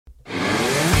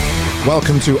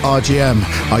Welcome to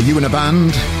RGM. Are you in a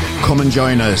band? Come and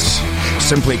join us.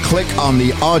 Simply click on the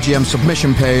RGM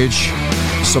submission page,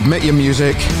 submit your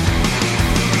music,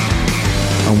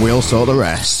 and we'll sort the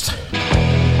rest.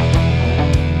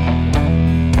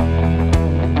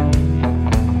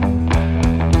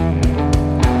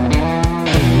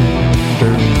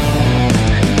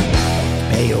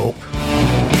 Hey up.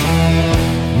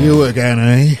 You again,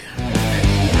 eh?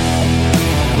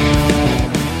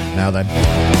 Now then.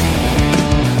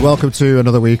 Welcome to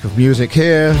another week of music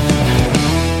here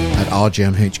at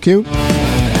RGM HQ.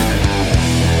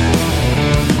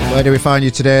 Where do we find you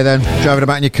today then? Driving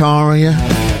about in your car, are you?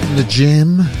 In the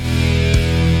gym?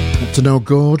 Up to no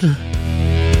good?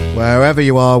 Wherever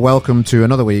you are, welcome to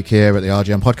another week here at the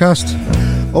RGM podcast.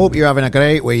 Hope you're having a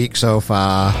great week so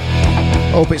far.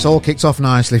 Hope it's all kicked off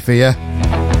nicely for you.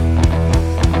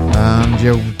 And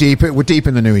we're deep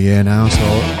in the new year now, so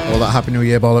all that Happy New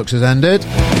Year bollocks has ended.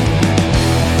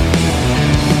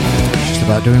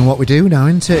 About doing what we do now,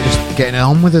 isn't it? Just getting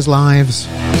on with his lives.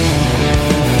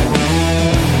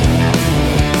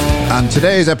 And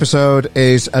today's episode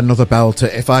is another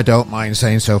belter, if I don't mind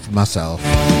saying so for myself.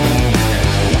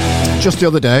 Just the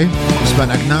other day, I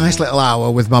spent a nice little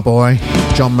hour with my boy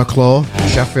JON McCLURE,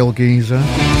 Sheffield geezer.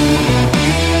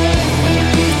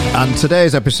 And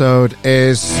today's episode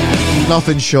is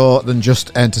nothing short than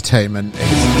just entertainment.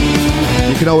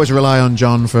 You can always rely on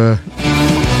John for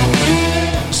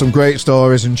some great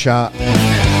stories and chat.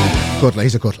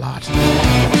 He's a good lad.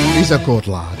 He's a good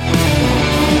lad.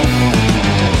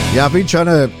 Yeah, I've been trying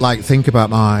to think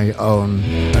about my own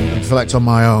and reflect on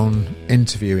my own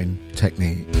interviewing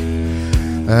technique.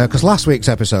 Because last week's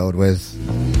episode with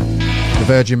the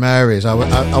Virgin Marys, I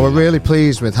was really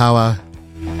pleased with how I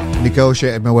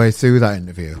negotiated my way through that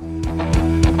interview.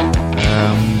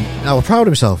 I was proud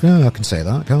of myself. Yeah, I can say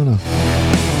that, can't I?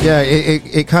 Yeah,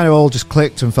 it kind of all just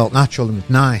clicked and felt natural and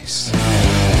nice.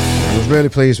 I was really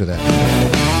pleased with it.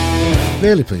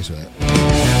 Really pleased with it.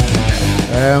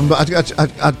 But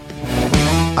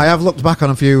I have looked back on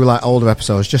a few older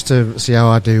episodes just to see how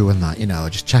I do and that,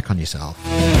 just check on yourself.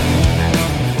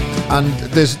 And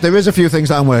there is a few things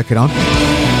that I'm working on.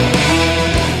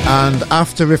 And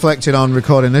after reflecting on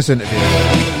recording this interview,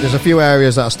 there's a few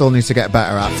areas that I still need to get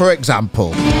better at. For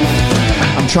example,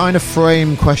 I'm trying to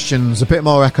frame questions a bit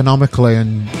more economically,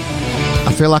 and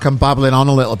I feel like I'm babbling on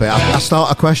a little bit. I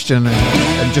start a question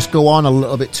and just go on a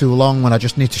little bit too long when I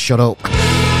just need to shut up.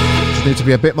 Just need to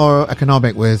be a bit more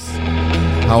economic with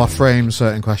how I frame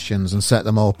certain questions and set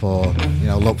them up, or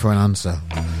look for an answer.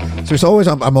 So it's always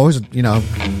I'm always giving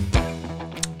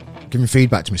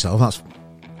feedback to myself.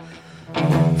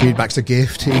 Feedback's a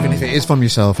gift, even if it is from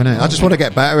yourself, innit? I just want to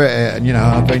get better at it, and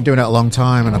I've been doing it a long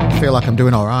time, and I feel like I'm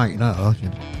doing all right. I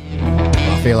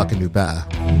feel I can do better.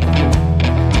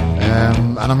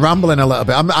 And I'm rambling a little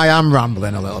bit. I am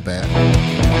rambling a little bit.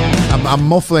 I'm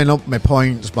muffling up my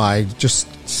points by just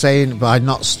saying, by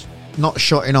not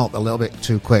shutting up a little bit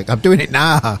too quick. I'm doing it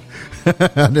now.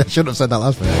 I shouldn't have said that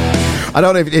last week. I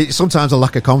don't know if it's sometimes a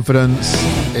lack of confidence,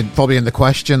 probably in the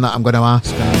question that I'm going to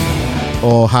ask.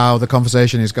 Or how the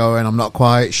conversation is going. I'm not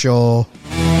quite sure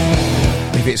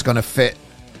if it's going to fit,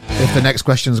 if the next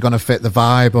question is going to fit the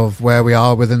vibe of where we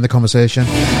are within the conversation.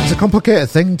 It's a complicated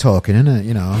thing talking, isn't it?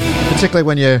 Particularly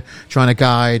when you're trying to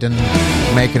guide and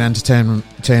make an entertaining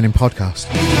podcast.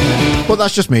 But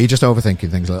that's just me, just overthinking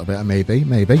things a little bit. Maybe.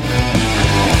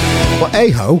 But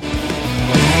hey-ho,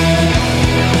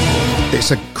 it's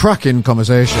a cracking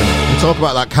conversation. We talk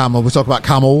about that camel. We talk about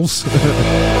camels.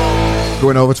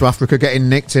 Going over to Africa, getting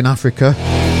nicked in Africa,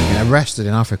 getting arrested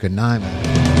in Africa,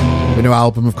 nightmare. The new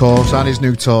album, of course, and his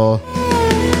new tour.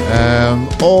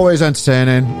 Always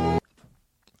entertaining.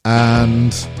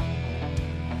 And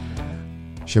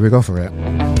should we go for it?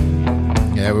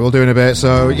 Yeah, we will do in a bit.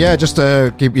 So yeah, just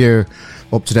to keep you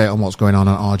up to date on what's going on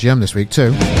at RGM this week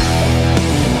too.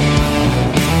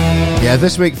 Yeah,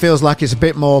 this week feels like it's a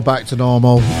bit more back to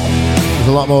normal.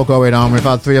 There's a lot more going on. We've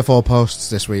had 3 or 4 posts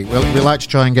this week. We like to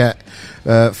try and get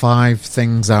 5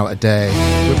 things out a day.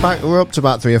 We're up to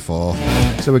about 3 or 4,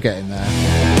 so we're getting there.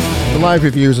 The live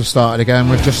reviews have started again.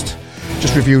 We've just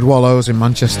reviewed Wallows in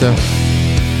Manchester.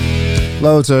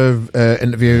 Loads of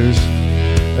interviews.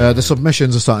 The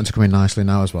submissions are starting to come in nicely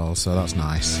now as well, so that's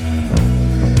nice.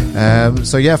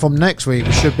 So yeah, from next week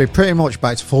we should be pretty much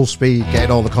back to full speed,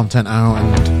 getting all the content out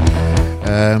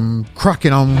and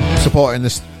cracking on supporting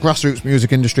this grassroots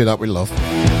music industry that we love.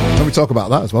 And we talk about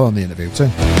that as well on the interview too.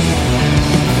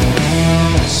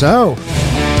 So,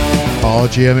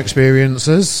 RGM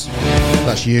experiences.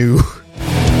 That's you.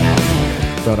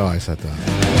 Don't know why I said that.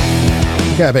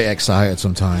 I get a bit excited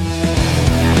sometimes.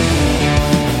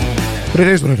 But it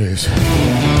is what it is.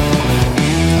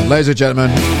 And ladies and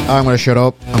gentlemen, I'm going to shut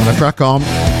up. I'm going to crack on.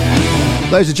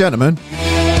 Ladies and gentlemen,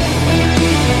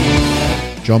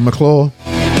 Jon McCLURE.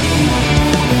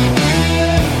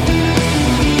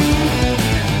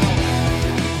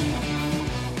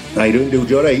 How you doing, dude?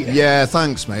 You all right? Yeah,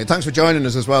 thanks, mate. Thanks for joining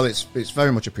us as well. It's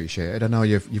very much appreciated. I know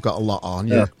you've got a lot on.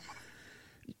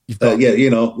 You've got... yeah,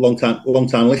 long time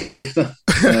listener.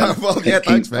 Well, yeah,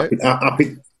 thanks, mate.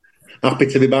 Happy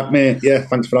to be back, mate. Yeah,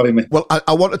 thanks for having me. Well,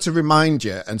 I wanted to remind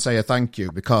you and say a thank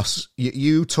you because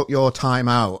you took your time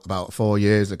out about 4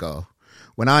 years ago.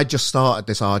 When I just started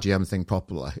this RGM thing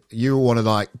properly, you were one of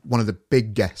the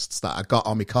big guests that I got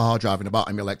on my car driving about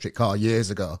in my electric car years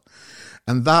ago.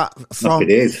 And that from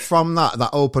that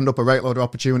opened up a right load of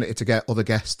opportunity to get other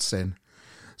guests in.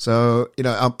 So,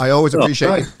 I always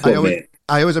appreciate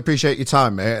I always appreciate your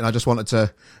time, mate, and I just wanted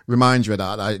to remind you of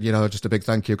that. Just a big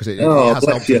thank you because it has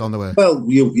helped us on the way. Well,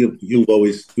 you've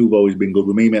always been good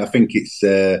with me, mate. I think it's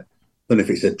I don't know if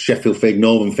it's a Sheffield thing,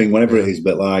 Northern thing, whatever it is,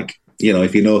 but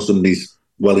if you know somebody's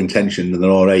well intentioned and they're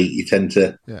all right, you tend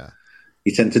to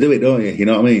do it, don't you? You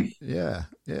know what I mean? Yeah.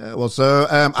 Well, so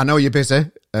I know you're busy.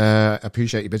 I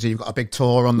appreciate you're busy. You've got a big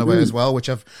tour on the way as well, which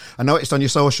I noticed on your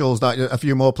socials that a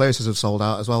few more places have sold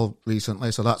out as well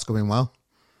recently. So that's going well.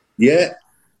 Yeah,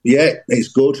 it's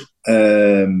good.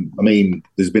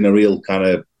 There's been a real kind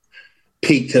of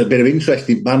peak, a bit of interest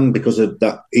in band because of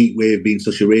that heat wave being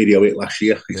such a radio hit last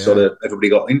year. It sort of everybody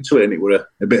got into it, and it were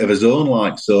a bit of a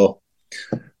zone So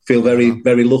feel very,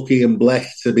 very lucky and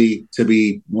blessed to be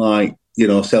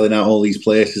selling out all these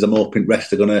places. I'm hoping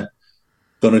rest are gonna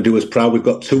do us proud. We've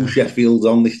got 2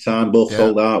 Sheffields on this time, both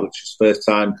sold out, which is first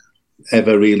time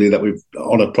ever really that we've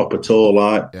on a proper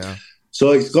tour.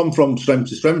 So it's gone from strength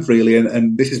to strength, really,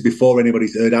 and this is before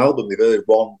anybody's heard album. They've heard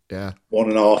one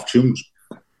and a half tunes.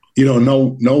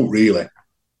 No, really.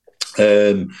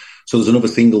 So there's another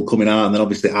single coming out, and then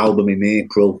obviously album in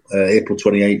April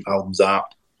 28th, album's out.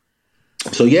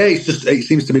 So yeah, it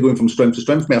seems to be going from strength to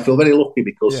strength. I feel very lucky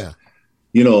because, as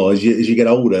you get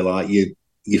older, you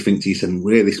think to yourself,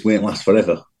 really, this won't last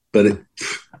forever. But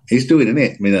he's doing, isn't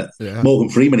it? I mean, Morgan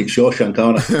Freeman in Shawshank,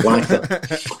 aren't I? Like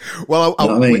that. Well,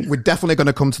 we're definitely going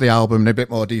to come to the album in a bit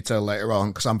more detail later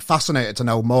on because I'm fascinated to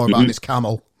know more about this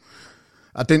Camel.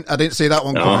 I didn't see that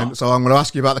one coming, so I'm going to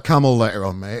ask you about the Camel later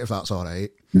on, mate, if that's all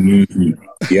right. Mm-hmm.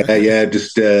 Yeah.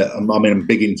 Just I'm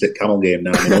big into Camel game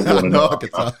now.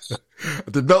 I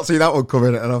did not see that one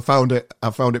coming, and I found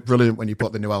it brilliant when you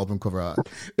put the new album cover out.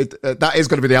 That is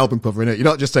going to be the album cover, isn't it? You're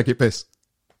not just taking piss.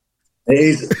 It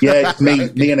is, yeah. It's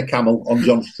me and a camel on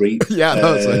John Street. Yeah, I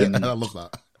love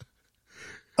that.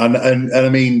 And I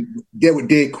mean,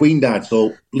 Queen died,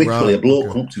 so literally a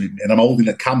bloke come up to me, and I'm holding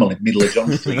a camel in the middle of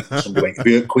John Street or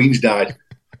something. Queen's died,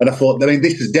 and I thought,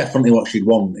 this is definitely what she'd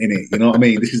want, innit? You know what I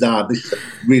mean? This is hard. This is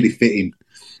really fitting.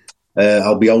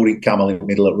 I'll be holding camel in the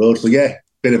middle of the road. So yeah,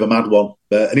 bit of a mad one.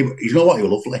 But anyway, you know what? He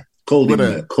was lovely. Called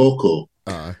him Coco.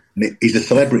 And he's a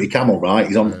celebrity camel, right?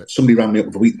 He's on. Somebody rang me up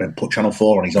for the week and put Channel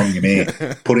 4 on. He's on, you mate.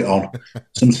 Put it on.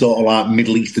 Some sort of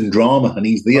Middle Eastern drama, and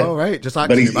he's there. Oh right, just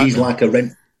but he's like a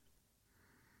rent.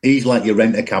 He's like your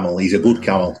renter camel. He's a good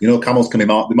camel. Camels can be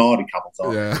the Mardy camels,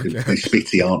 aren't they? They're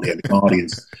spitty, aren't they? The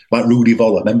Mardians. Like Rudy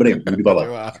Voller. Remember him? Rudy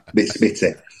Voller. Bit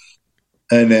spitty.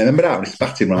 And remember that? He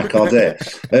spat him like all day.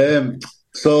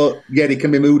 So, yeah, they can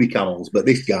be moody camels, but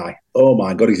this guy, oh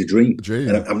my God, he's a dream.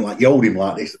 And I'm like, you hold him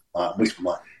like this, whisper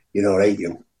like, you're all right,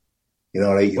 you. You're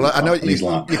all right, you. Well, I know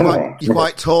you're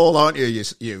quite tall, aren't you?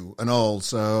 You and all.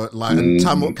 So,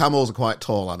 and camels are quite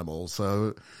tall animals.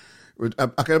 So,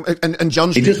 and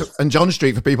John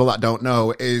Street, for people that don't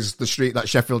know, is the street that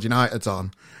Sheffield United's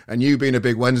on. And you being a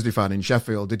big Wednesday fan in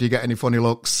Sheffield, did you get any funny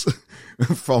looks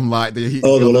from the?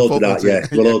 Oh, there were loads of that. Yeah,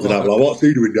 there were loads of that. Like, what's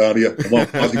he doing down here?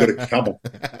 How's he got a camel?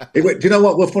 Do you know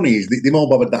what's funny is they more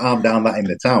bothered to arm down that in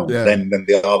the town than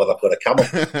they are that I've got a camel,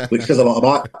 which says a lot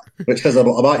about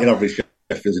your average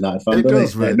Sheffield United fan. It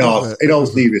does, right? No, in all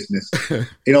seriousness,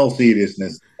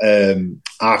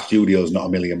 our studio's not a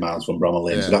million miles from Bramall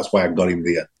Lane, so that's why I got him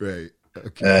there. Right.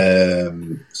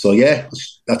 Okay. So yeah,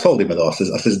 I told him I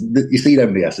says, you see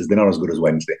them DSs, they're not as good as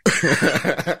Wednesday.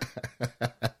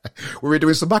 Were we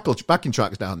doing some backing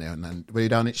tracks down there, and then were you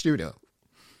down at studio?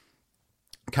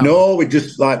 No, we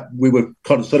were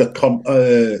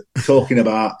talking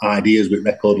about ideas with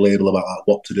record label about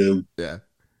what to do. Yeah.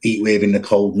 Heatwave in the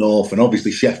cold north, and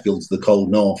obviously Sheffield's the cold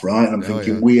north, right? And I'm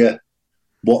thinking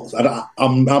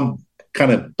I'm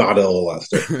kind of bad at all that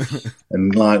stuff.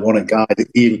 And one of the guys,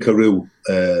 Ian Carew,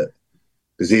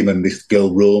 there's him and this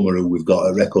girl Roma who we've got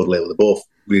a record label. They're both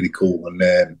really cool.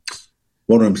 And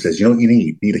one of them says, "You know what you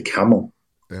need? You need a camel."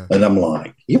 Yeah. And I'm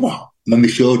like, "You what?" and then they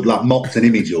showed like mocked an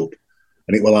image up,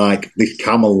 and it were like this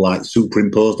camel like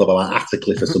superimposed over like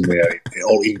Attercliff or somewhere,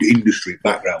 all industry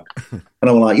background. And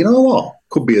I was like, you know what?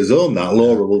 Could be a zone that.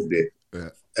 Laura loved it.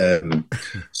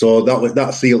 So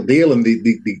that sealed deal, and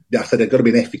I said, I've got to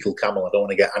be an ethical camel. I don't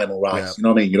want to get animal rights. You know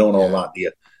what I mean? You don't want all that, do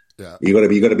you? You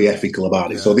got to be ethical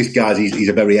about it. So this guy's he's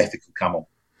a very ethical camel.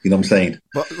 You know what I'm saying?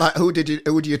 But like, who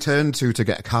do you turn to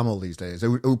get a camel these days?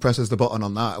 Who presses the button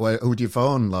on that? Who do you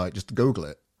phone? Like, just Google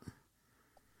it.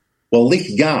 Well,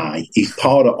 this guy is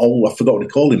part of I forgot what they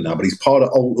call him now, but he's part of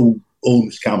who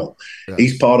owns camel. Yeah.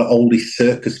 He's part of oldest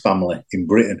circus family in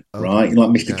Britain, right? You know,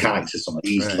 like Mr. Kites or something.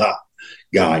 He's that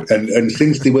guy. And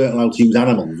since they weren't allowed to use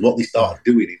animals, what they started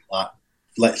doing in like,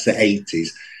 let's say 80s,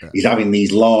 is having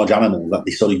these large animals that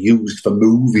they sort of used for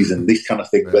movies and this kind of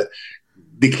thing. But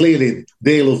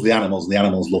they love the animals and the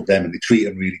animals love them and they treat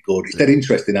them really good. It's dead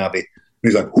interesting how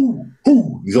he's like, ooh,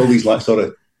 ooh. There's all these like sort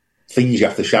of things you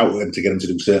have to shout at them to get them to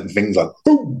do certain things, like,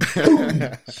 ooh, ooh.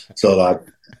 So like,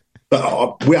 but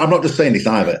I'm not just saying this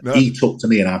either. No. He took to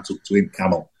me and I took to him,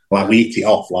 camel. Like we hit it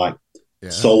off like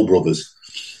soul brothers.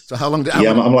 So how long did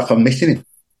I'm missing him.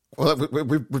 Well,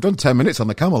 we've done 10 minutes on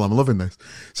the camel. I'm loving this.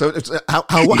 So it's, how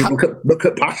look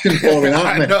at passion for it,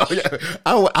 aren't they?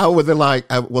 How were they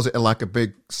like? Was it like a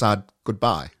big sad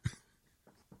goodbye?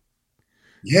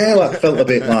 Yeah, like felt a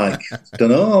bit like don't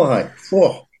know,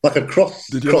 like across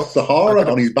Sahara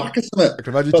on his back or something. I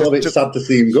can imagine felt a bit sad to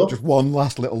see him go. Just one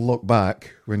last little look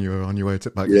back when you were on your way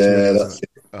back. Yeah, that's it.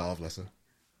 Oh, bless her.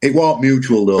 It wasn't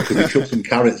mutual though, because he chucked some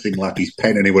carrots in like his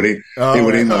pen, and he were in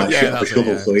like shit off a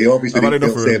shovel. So he obviously didn't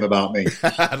feel the same about me.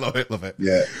 I love it.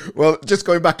 Yeah. Well, just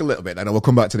going back a little bit, and we'll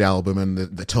come back to the album and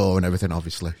the tour and everything,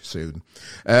 obviously soon.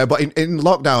 But in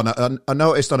lockdown, I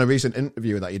noticed on a recent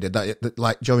interview that you did that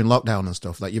like during lockdown and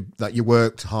stuff, that you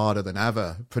worked harder than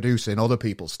ever producing other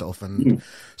people's stuff and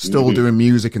still doing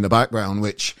music in the background,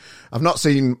 which I've not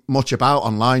seen much about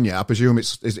online yet. I presume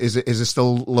is there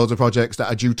still loads of projects that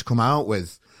are due to come out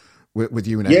with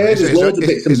you and everything? Yeah, there's loads of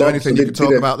bits and bobs. Is there anything you could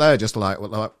talk about there, just like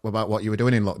about what you were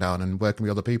doing in lockdown and working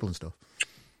with other people and stuff?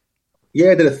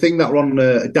 Yeah, did a thing that were on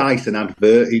a Dyson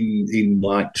advert in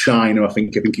like China. I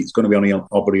think it's going to be on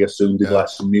over here soon. Did like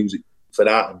some music for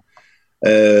that.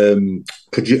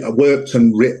 Worked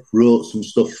and wrote some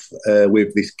stuff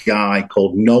with this guy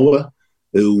called Noah,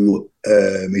 who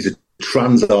is a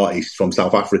trans artist from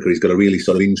South Africa. He's got a really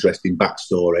sort of interesting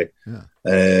backstory.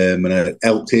 And I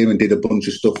helped him and did a bunch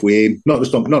of stuff with him. Not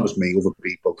just me, other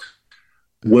people.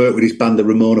 Worked with his band, the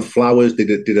Ramona Flowers.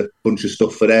 Did a bunch of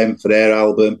stuff for them for their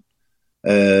album.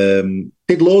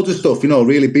 Did loads of stuff.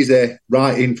 Really busy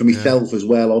writing for myself as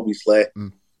well, obviously.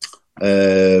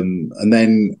 And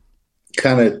then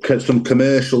kind of some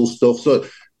commercial stuff. So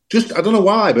just I don't know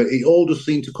why, but it all just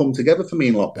seemed to come together for me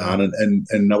in lockdown,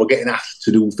 and I was getting asked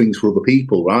to do things for other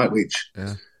people, right? Which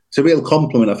it's a real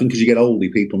compliment. I think as you get older,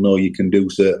 people know you can do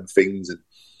certain things and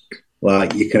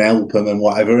like you can help them and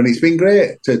whatever. And it's been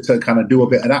great to kind of do a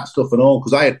bit of that stuff and all,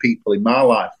 because I had people in my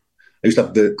life. I used to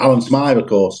have the Alan Smythe, of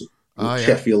course,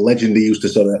 Sheffield legend. He used to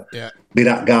sort of be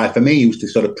that guy for me. He used to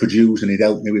sort of produce and he'd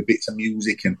help me with bits of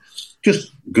music and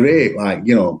just great, like,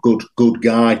 good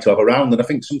guy to have around. And I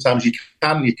think sometimes you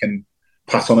can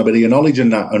pass on a bit of your knowledge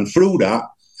and that. And through that,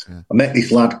 I met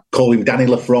this lad, call him Danny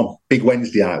Lafrom, Big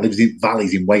Wednesdayite, lives in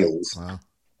Valleys in Wales. Wow.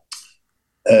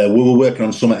 We were working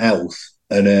on something else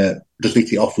and just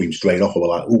hit it off with him straight off. I was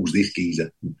like, who's this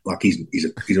geezer? Like, he's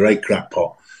a right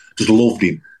crackpot. Just loved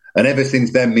him. And ever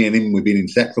since then, me and him, we've been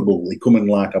inseparable. He come and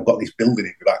like, I've got this building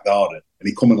in the back garden, and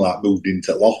he come and like moved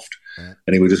into loft,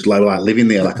 and he was just like living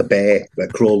there like a bear,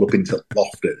 like crawled up into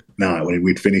loft at night when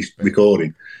we'd finished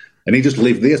recording, and he just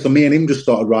lived there. So me and him just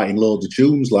started writing loads of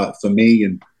tunes, like for me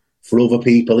and for other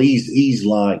people. He's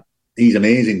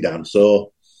amazing, Dan.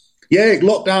 So yeah,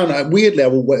 lockdown. Weirdly,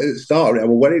 at the start of it, I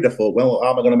was worried. I thought, well,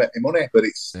 how am I going to make my money? But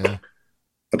it's.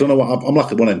 I don't know what I'm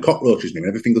like one of them cockroaches now.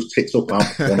 Everything goes tits up. One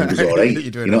of was all right.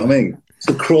 You know what I mean?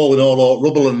 So crawling all over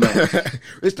rubble and that.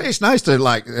 It's nice to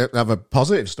like have a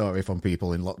positive story from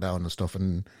people in lockdown and stuff,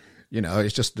 and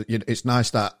it's just it's nice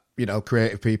that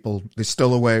creative people, there's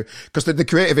still a way, because the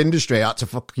creative industry had to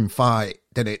fucking fight,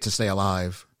 did it, to stay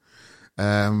alive.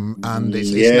 And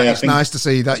it's nice to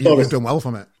see that you've done well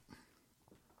from it.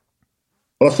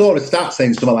 Well, I saw the stats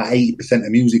saying something like 80%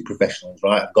 of music professionals,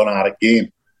 right, have gone out of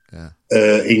game.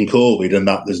 In COVID, and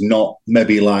that there's not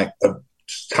maybe like a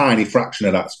tiny fraction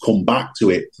of that's come back to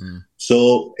it.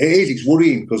 So it's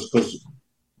worrying because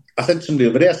I said to somebody the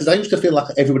other day, I said, I used to feel like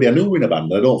everybody I knew were in a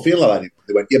band, and I don't feel like that anymore.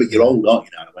 They went, yeah, but you're old, aren't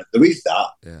you now? I went, there is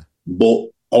that, but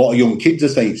a lot of young kids are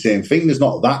saying the same thing. There's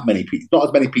not that many people, not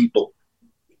as many people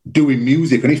doing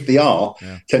music, and if they are,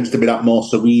 tends to be that more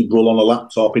cerebral on a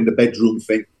laptop in the bedroom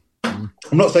thing. I'm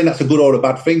not saying that's a good or a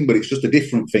bad thing, but it's just a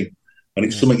different thing, and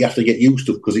it's something you have to get used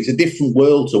to because it's a different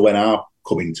world to when I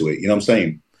come into it. You know what I'm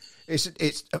saying?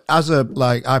 It's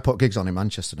I put gigs on in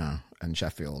Manchester now and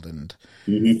Sheffield, and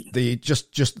the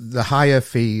the higher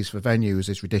fees for venues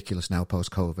is ridiculous now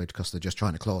post COVID because they're just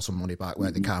trying to claw some money back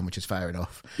where they can, which is fair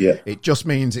enough. Yeah, it just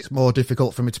means it's more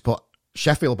difficult for me to put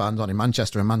Sheffield bands on in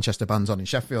Manchester and Manchester bands on in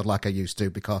Sheffield like I used to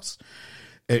because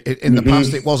in the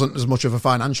past it wasn't as much of a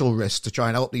financial risk to try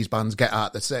and help these bands get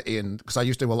out the city, and because I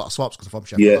used to do a lot of swaps because I'm from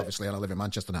Sheffield obviously and I live in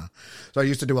Manchester now, so I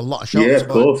used to do a lot of shows,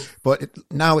 but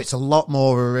now it's a lot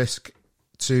more of a risk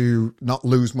to not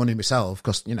lose money myself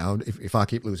because if I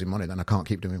keep losing money then I can't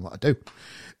keep doing what I do.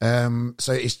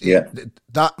 So it's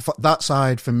that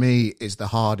side for me is the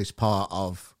hardest part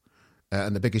of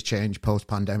and the biggest change post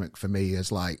pandemic for me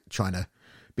is like trying to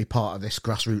be part of this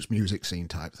grassroots music scene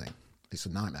type thing. It's a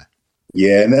nightmare.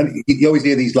 Yeah, and then you always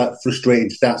hear these like frustrating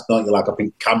stats, don't you? Like I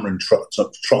think Cameron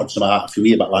trotted some out a few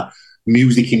years about like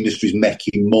music industry's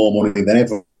making more money than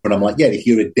ever, and I'm like, if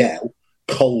you're Adele,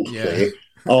 Coldplay,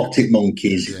 Arctic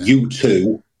Monkeys,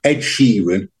 U2, Ed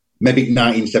Sheeran, maybe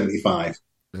 1975.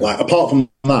 Like apart from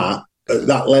that, at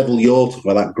that level you're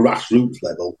talking about, that grassroots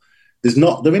level, there isn't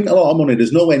a lot of money.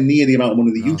 There's nowhere near the amount of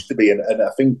money there used to be, and I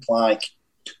think like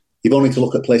you've only to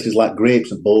look at places like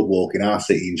Grapes and Boardwalk in our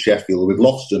city in Sheffield. We've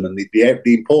lost them, and the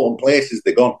important places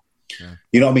they're gone. Yeah.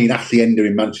 You know what I mean? Hacienda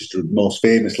in Manchester, most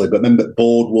famously, but remember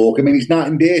Boardwalk. I mean, it's night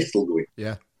and day still going.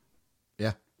 Yeah.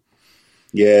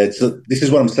 So this is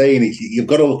what I'm saying. You've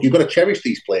got to cherish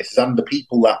these places and the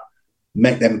people that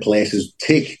make them places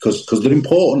tick because they're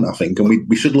important, I think, and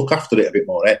we should look after it a bit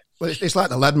more. Well, it's like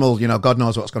the Leadmill, God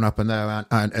knows what's going to happen there. I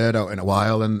haven't heard out in a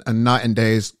while, and Night and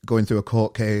Day's going through a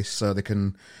court case so they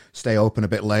can stay open a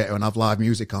bit later and have live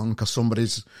music on because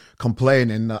somebody's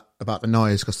complaining about the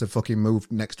noise because they've fucking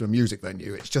moved next to a music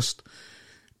venue. It's just...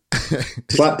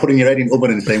 it's like putting your head in the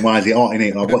oven and saying, why is it hot in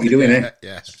it? Or what are you doing here?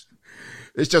 Yeah.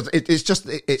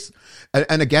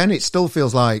 And again, it still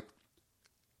feels like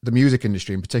the music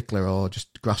industry in particular, or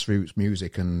just grassroots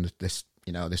music and this,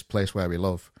 this place where we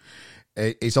love,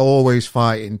 it's always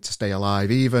fighting to stay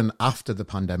alive, even after the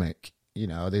pandemic.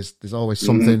 There's always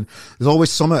something, there's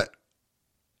always something,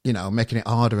 making it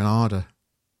harder and harder.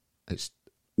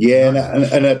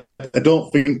 And I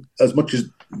don't think as much as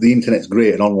the internet's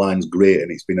great and online's great, and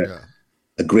it's been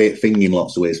a great thing in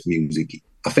lots of ways for music.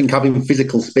 I think having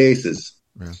physical spaces,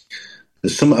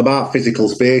 there's something about physical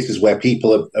spaces where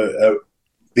people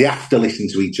they have to listen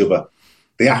to each other.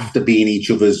 They have to be in each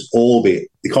other's orbit.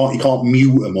 You can't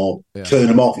mute them or turn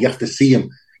them off. You have to see them.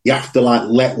 You have to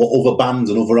let what other bands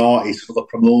and other artists, other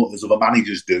promoters, other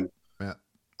managers do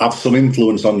have some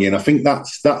influence on you. And I think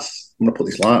that's. I'm going to put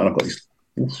this light on. I've got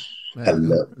this.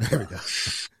 Hello. There we go.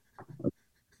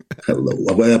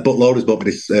 Hello. But Laura's bought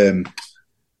me this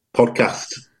podcast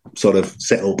sort of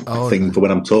setup thing for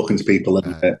when I'm talking to people,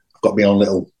 and I've got my own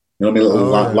little,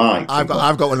 light. I've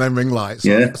got one of them ring lights,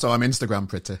 so I'm Instagram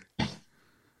pretty.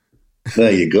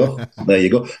 There you go. But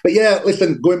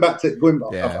listen, going back,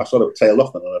 I sort of tailed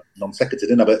off on a non-sequitur,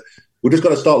 didn't I? But we've just got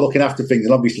to start looking after things,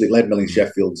 and obviously Leadmill in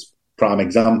Sheffield's prime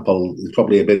example. There's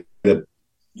probably a bit of,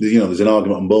 there's an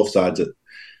argument on both sides of the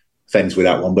fence with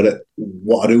that one, but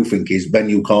what I do think is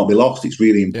venue can't be lost. It's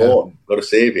really important. We've got to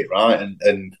save it, right?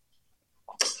 And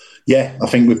I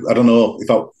think I don't know if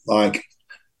I like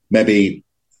maybe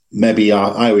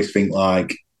I always think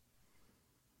like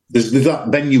there's that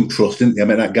Venue Trust, isn't there? I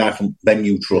mean, that guy from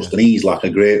Venue Trust, and he's like a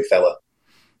great fella.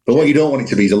 But what you don't want it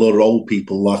to be is a load of old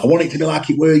people. Like I want it to be like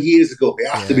it were years ago. It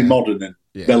has to be modern and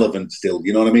relevant still.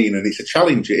 You know what I I mean? And it's a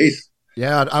challenge. It is.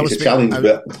 Yeah, it's a challenge.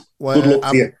 But good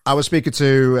luck to you. I was speaking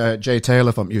to Jay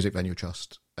Taylor from Music Venue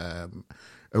Trust,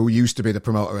 who used to be the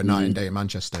promoter at Night and Day in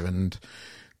Manchester, and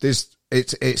there's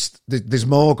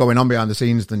more going on behind the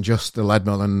scenes than just the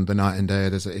Leadmill and the Night and Day.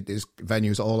 There's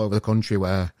venues all over the country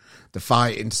where they're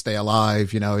fighting to stay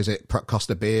alive. Is it cost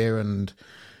of beer and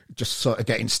just sort of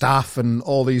getting staff and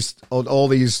all these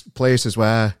places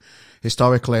where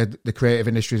historically the creative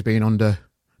industry has been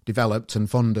underdeveloped and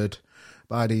funded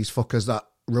by these fuckers that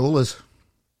rule us.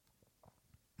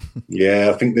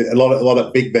 I think that a lot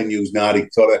of big venues now, they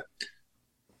sort of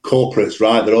corporates,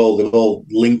 right? They're all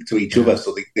linked to each other,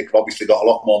 so they've obviously got a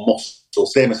lot more muscle.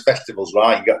 Same as festivals,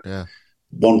 right? You got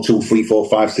 1, 2, 3, 4,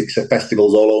 5, 6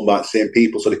 festivals all owned by the same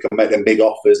people, so they can make them big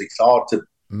offers. It's hard to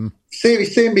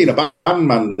same being a band,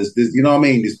 man. There's you know what I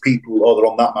mean? There's people they're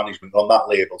on that management, on that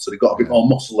label, so they've got a bit more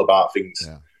muscle about things.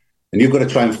 Yeah. And you've got to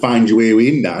try and find your way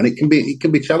in that, and it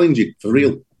can be challenging for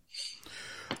real.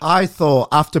 I thought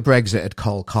after Brexit had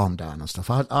calmed down and stuff,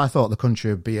 I thought the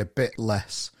country would be a bit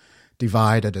less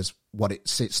divided as what it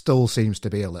still seems to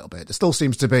be a little bit. There still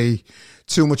seems to be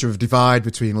too much of a divide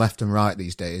between left and right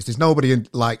these days. There's nobody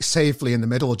like safely in the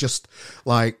middle, just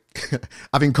like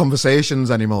having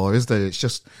conversations anymore, is there? It's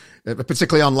just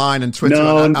particularly online and Twitter.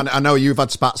 No. And I know you've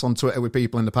had spats on Twitter with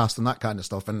people in the past and that kind of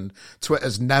stuff. And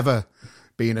Twitter's never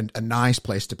been a nice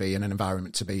place to be and an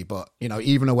environment to be. But you know,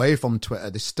 even away from Twitter,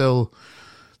 there still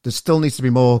needs to be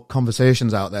more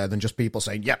conversations out there than just people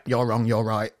saying, "Yep, you're wrong, you're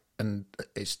right," and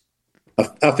it's.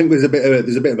 I think there's a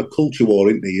bit of a culture war,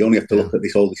 isn't there? You only have to look at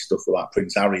all this stuff like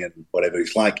Prince Harry and whatever.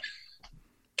 It's like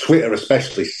Twitter,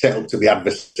 especially, set up to be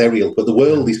adversarial, but the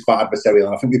world is quite adversarial,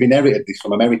 and I think we've inherited this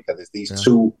from America. There's these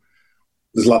two.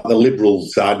 There's like the liberal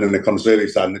side and the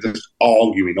conservative side, and they're just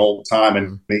arguing all the time,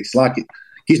 and it's like it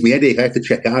gives me a headache. I have to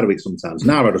check out of it sometimes.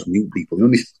 Now I just mute people. You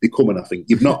know, they come and I think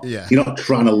you're not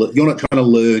trying to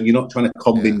learn. You're not trying to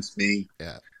convince me.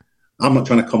 Yeah. I'm not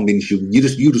trying to convince you. You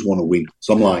just want to win.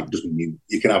 So I'm like, just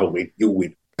you can have a win. You'll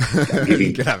win.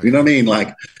 You know what I mean? Like,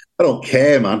 I don't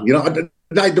care, man. You know, I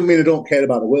don't mean I don't care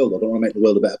about the world. I don't want to make the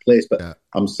world a better place. But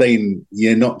I'm saying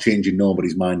you're not changing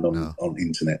nobody's mind on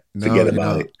internet. Forget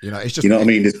about it. You know, it's just, you know what I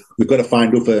mean? We've got to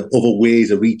find other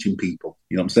ways of reaching people.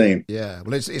 You know what I'm saying? Yeah.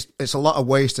 Well, it's a lot of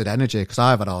wasted energy because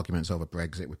I've had arguments over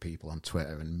Brexit with people on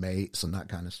Twitter and mates and that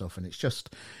kind of stuff, and it's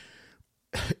just.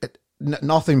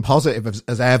 Nothing positive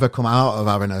has ever come out of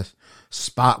having a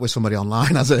spat with somebody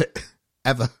online, has it?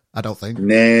 Ever? I don't think.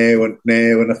 No.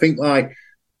 And I think like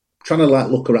trying to like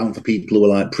look around for people who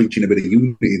are like preaching a bit of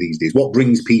unity these days. What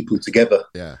brings people together?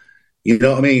 Yeah. You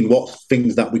know what I mean? What's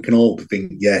things that we can all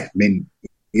think? Yeah, I mean,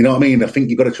 you know what I mean? I think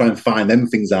you've got to try and find them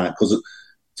things out because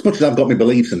as much as I've got my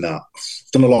beliefs in that,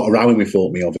 I've done a lot of rowing with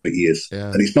me over the years,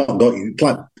 and it's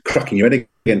like cracking your head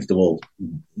against the wall.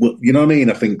 You know what I mean?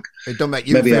 I think it don't make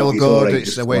you feel good.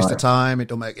 It's a waste of time. It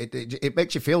don't make it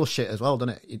makes you feel shit as well,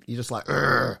 doesn't it? You're just like,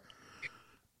 Urgh.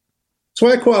 So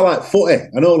I quite like footy.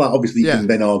 I know, like obviously you can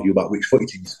then argue about which footy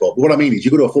team you support, but what I mean is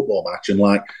you go to a football match and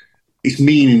like it's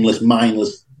meaningless,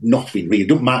 mindless, nothing really. It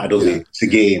doesn't matter, does it? It's a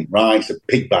game, right? It's a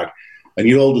pig bag. And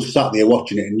you're all just sat there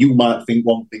watching it, and you might think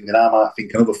one thing and I might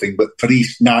think another thing, but for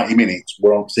these 90 minutes,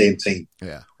 we're on the same team.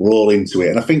 Yeah. We're all into it.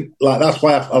 And I think like that's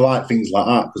why I like things like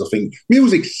that, because I think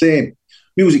music's same.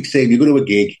 Music's same. You go to a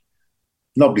gig,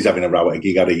 nobody's having a row at a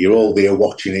gig, are they? You're all there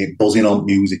watching it, buzzing on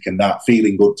music and that,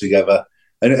 feeling good together.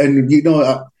 And you know,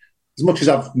 as much as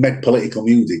I've made political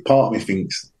music, part of me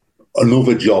thinks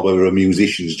another job of a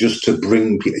musician is just to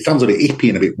bring people, it sounds a bit hippie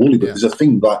and a bit woolly, but there's a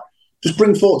thing like, just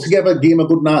bring folk together, give them a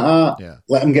good night out,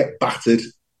 let them get battered,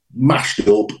 mashed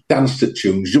up, dance to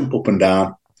tunes, jump up and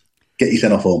down, get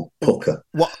yourself off home, pucker.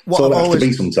 What it has to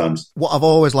be sometimes. What I've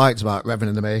always liked about Reverend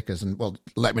and the Makers, and well,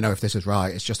 let me know if this is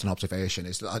right, it's just an observation,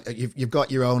 is that you've got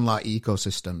your own like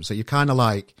ecosystem, so you kind of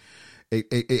like,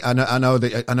 I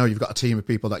know you've got a team of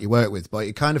people that you work with, but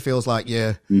it kind of feels like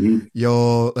you're,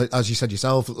 as you said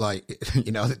yourself, like,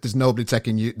 you know, there's nobody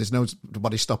there's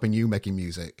nobody stopping you making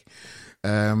music.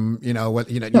 You know,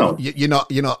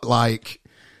 you're not like,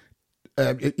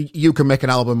 you can make an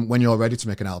album when you're ready to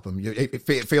make an album.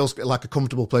 It feels like a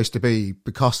comfortable place to be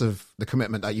because of the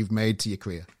commitment that you've made to your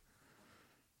career.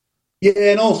 Yeah,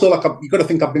 and also like you've got to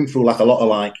think I've been through like a lot of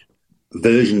like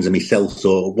versions of myself.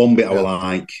 So one bit I was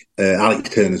like Alex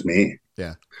Turner's mate.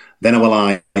 Yeah. Then I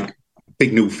was like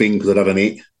big new thing because I'd had an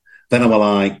hit. Then I was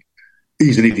like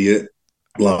he's an idiot.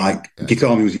 Like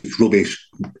guitar music's rubbish.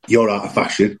 You're out of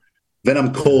fashion. Then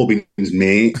I'm Corbyn's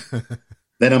mate.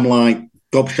 Then I'm like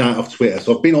gobshite off Twitter.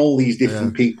 So I've been all these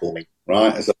different people,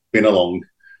 right, as I've been along.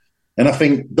 And I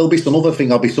think there'll be some other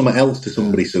thing. I'll be something else to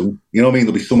somebody soon. You know what I mean?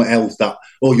 There'll be something else that,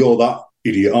 oh, you're that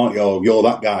idiot, aren't you? Oh, you're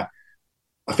that guy.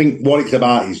 I think what it's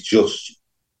about is just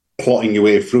plotting your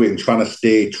way through it and trying to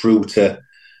stay true to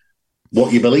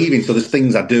what you believe in. So there's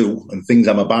things I do and things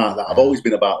I'm about that I've always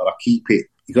been about that I keep it.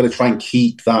 You've got to try and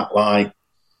keep that, like,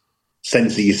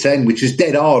 sense of your sen, which is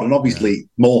dead hard, and obviously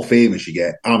more famous you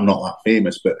get. I'm not that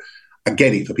famous, but I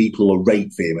get it for people who are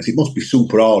rate famous. It must be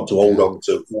super hard to hold on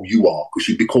to who you are because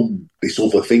you become this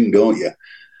other thing, don't you?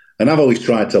 And I've always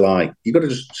tried to like, you've got to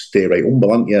just stay right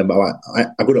humble, haven't you? But like,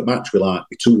 I go to match with like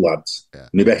my two lads,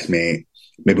 my best mate,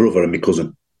 my brother and my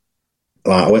cousin.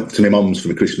 Like I went to my mum's for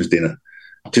my Christmas dinner.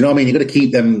 Do you know what I mean? You've got to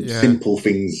keep them simple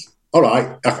things. All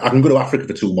right, I can go to Africa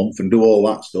for 2 months and do all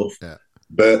that stuff,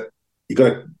 but you've got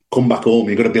to come back home,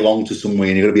 you've got to belong to somewhere,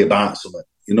 and you've got to be about something.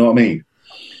 You know what I mean?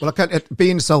 Well,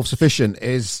 being self-sufficient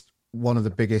is one of the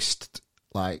biggest,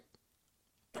 like,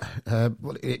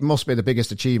 it must be the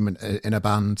biggest achievement in a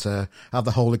band to have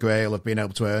the holy grail of being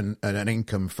able to earn an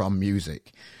income from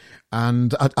music.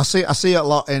 And I see it a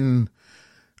lot in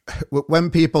when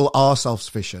people are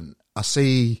self-sufficient. I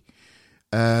see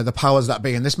the powers that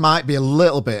be, and this might be a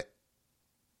little bit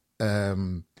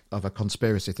of a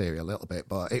conspiracy theory, a little bit,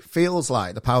 but it feels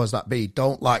like the powers that be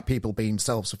don't like people being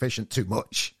self-sufficient too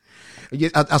much.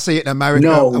 I see it in America,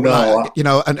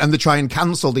 and they try and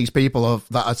cancel these people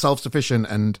that are self-sufficient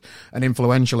and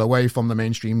influential away from the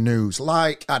mainstream news.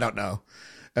 Like, I don't know,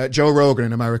 Joe Rogan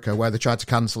in America, where they tried to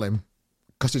cancel him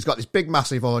because he's got this big,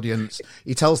 massive audience.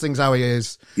 He tells things how he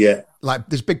is. Yeah. Like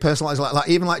this big personalized, like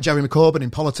even like Jeremy Corbyn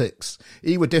in politics,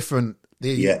 he were different.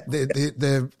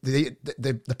 The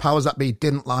powers that be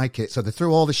didn't like it, so they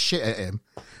threw all this shit at him,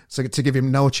 so to give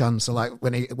him no chance. So like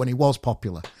when he was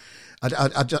popular,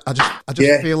 I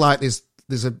just feel like there's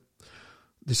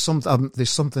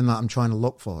something that I'm trying to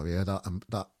look for here. I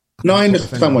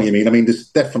understand what you mean. I mean, there's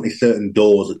definitely certain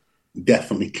doors that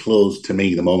definitely closed to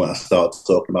me the moment I started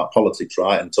talking about politics,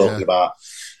 right, and talking about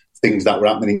things that were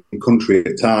happening in the country at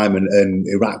the time, and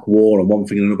Iraq war and one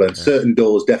thing and another. And certain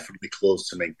doors definitely closed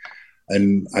to me.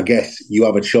 And I guess you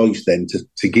have a choice then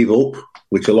to give up,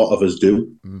 which a lot of us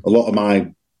do. A lot of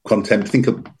my content, think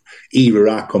of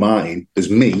era I come out in, there's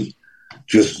me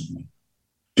just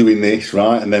doing this,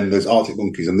 right? And then there's Arctic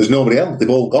Monkeys, and there's nobody else. They've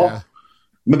all gone. Yeah.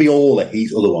 Maybe Orla, he's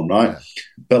the other one, right? Yeah.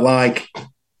 But, like,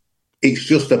 it's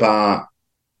just about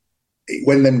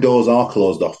when them doors are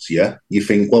closed off to you, you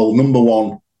think, well, number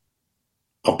one,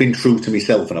 I've been true to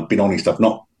myself and I've been honest. I've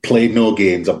not played no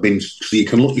games. So you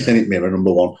can look yourself in the mirror,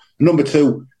 number one. Number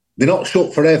two, they're not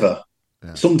shut forever.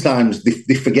 Yeah. Sometimes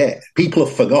they forget. People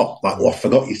have forgot. Like, I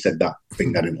forgot you said that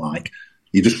thing I didn't like.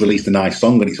 You just released a nice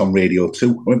song and it's on Radio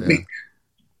 2.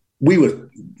 We were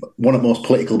one of the most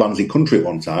political bands in the country at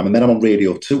one time, and then I'm on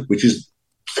Radio 2, which is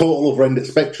total other end of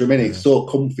the spectrum, innit? It's so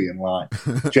comfy, and like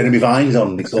Jeremy Vine's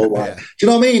on, it's all like, do you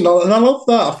know what I mean? And I love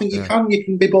that. I think you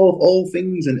can be both all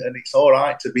things, and it's all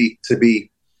right to be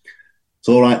it's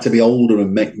all right to be older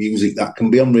and make music that can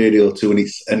be on Radio 2,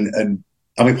 and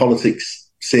I mean, politics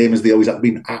same as they always have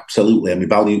been, absolutely. I mean,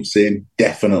 values same,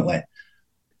 definitely.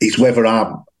 It's whether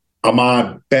am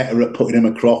I better at putting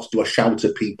them across? Do I shout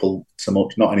at people so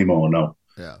much? Not anymore, no.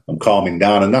 Yeah. I'm calming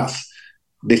down, and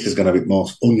this is going to be the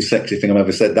most unsexy thing I've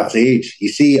ever said. That's age. I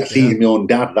see it in my own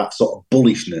dad, that sort of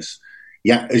bullishness.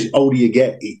 Yeah, as older you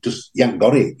get, you haven't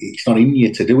got it. It's not in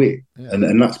you to do it,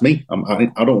 and that's me. I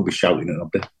don't want to be shouting it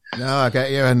up there. No, I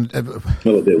get you, and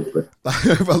well, I do.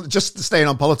 But. Well, just staying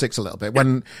on politics a little bit.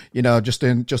 When just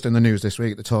in the news this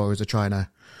week, the Tories are trying to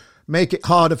make it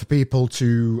harder for people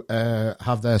to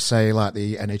have their say, like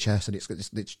the NHS, and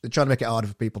they're trying to make it harder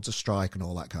for people to strike and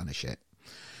all that kind of shit.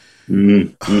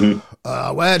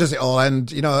 Mm-hmm. Where does it all end?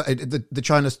 They're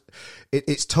trying to.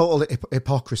 It's total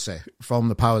hypocrisy from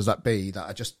the powers that be that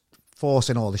are just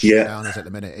forcing all the shit down us at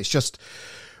the minute. It's just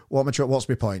what's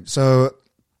my point? So,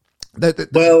 I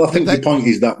think the point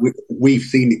is that we've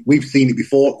seen it. We've seen it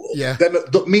before. Yeah,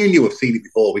 me and you have seen it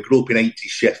before. We grew up in 80s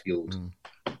Sheffield,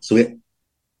 so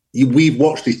we've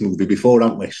watched this movie before,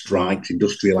 haven't we? Strikes,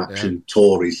 industrial action,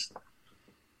 Tories.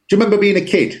 Do you remember being a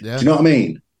kid? Yeah. Do you know what I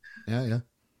mean? Yeah.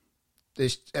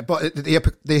 But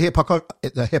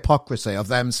the hypocrisy of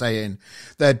them saying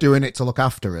they're doing it to look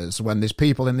after us when there's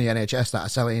people in the NHS that are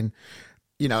selling,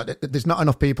 there's not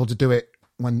enough people to do it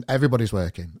when everybody's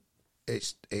working.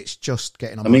 It's just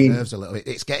getting on my nerves a little bit.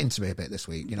 It's getting to me a bit this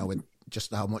week, with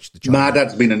just how much the job. My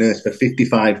dad's been a nurse for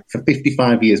 55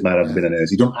 years. My dad's been a nurse.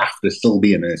 He don't have to still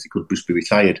be a nurse. He could just be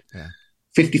retired. Yeah.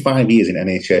 55 years in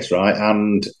NHS, right?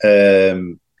 And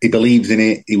he believes in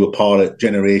it. He was part of a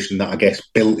generation that I guess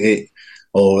built it,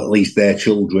 or at least their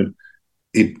children.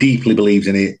 He deeply believes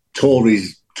in it.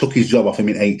 Tories took his job off him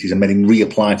in the 80s and made him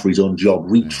reapply for his own job,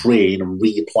 retrain and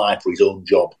reapply for his own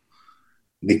job.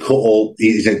 They cut all.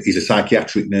 He's a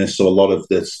psychiatric nurse, so a lot of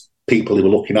the people they were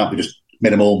looking at, they just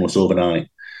made him homeless overnight.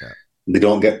 Yeah. They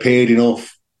don't get paid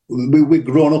enough. We've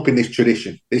grown up in this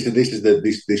tradition. This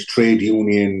is trade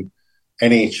union,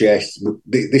 NHS.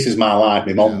 This is my life.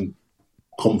 My mum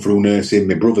come through nursing.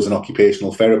 My brother's an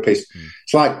occupational therapist.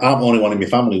 It's like I'm the only one in my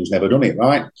family who's never done it,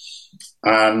 right?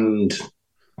 And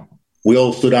we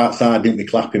all stood outside, didn't we,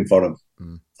 clapping for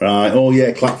them, right? Oh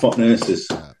yeah, clap for nurses.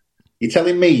 You're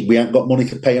telling me we ain't got money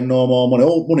to pay them no more money?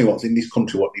 All money what's in this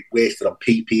country, what they've wasted on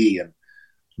PPE and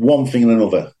one thing and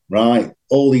another, right?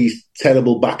 All these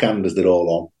terrible backhanders they're all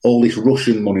on, all this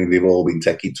Russian money they've all been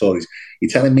taking Tories.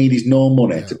 You're telling me there's no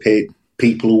money to pay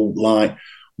people who like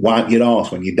wipe your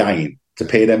arse when you're dying, to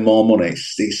pay them more money?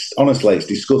 It's honestly, it's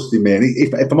disgusting, man.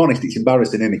 If I'm honest, it's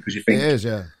embarrassing, isn't it? Because you think, it is,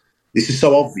 this is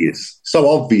so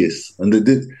obvious, and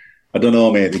I don't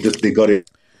know, mate. They got it.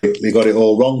 it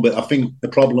all wrong. But I think the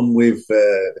problem with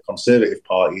the Conservative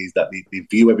Party is that they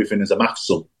view everything as a maths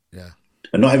sum. Yeah.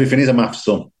 And not everything is a maths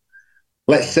sum.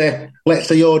 Let's say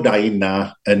you're dying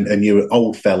now and you're an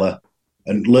old fella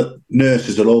and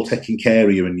nurses are all taking care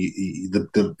of you and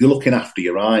they're looking after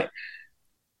you, right?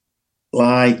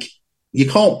 Like, you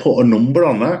can't put a number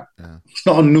on that. Yeah. It's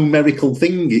not a numerical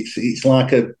thing. It's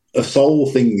like a soul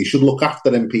thing. You should look after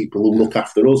them people who look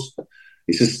after us.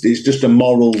 It's just a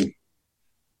moral,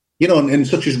 and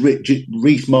such as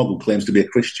Rees Mogul claims to be a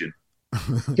Christian.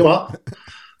 You what?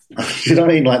 You know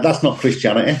what I mean? Like, that's not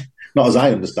Christianity. Not as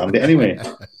I understand it, anyway.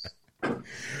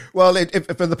 Well, if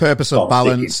for the purpose of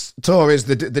balance, Tories,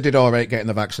 they did all right getting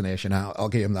the vaccination out. I'll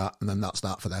give them that, and then that's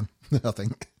that for them, I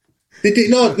think. They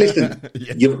did, no, listen,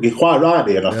 you're quite right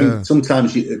there. And I think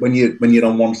sometimes when you're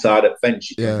on one side of the fence,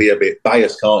 you can be a bit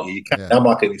biased, can't you? I'm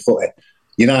like at your footy.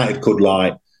 United could,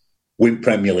 win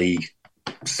Premier League,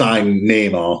 sign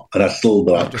Neymar, and I'd still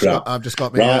be like, crap. I've just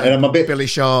got me and I'm a bit Billy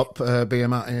Sharp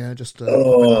being out here.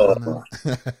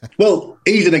 Well,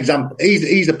 he's an example.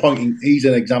 He's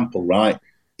an example, right?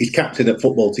 He's captain at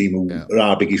football team who are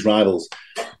our biggest rivals.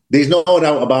 There's no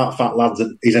doubt about Fat Lads.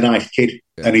 He's a nice kid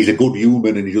and he's a good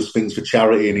human and he does things for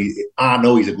charity. And I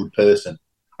know he's a good person.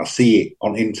 I see it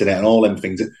on internet and all them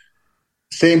things.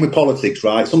 Same with politics,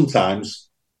 right? Sometimes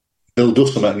they'll do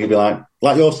something and you'll be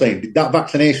like you're saying, that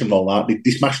vaccination rollout,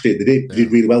 they smashed it. They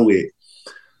did really well with it.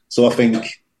 So I think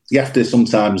you have to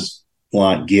sometimes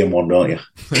give them one, don't you?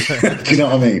 Do you know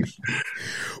what I mean?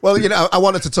 Well, I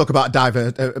wanted to talk about I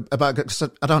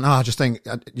don't know. I just think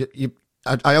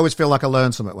I always feel like I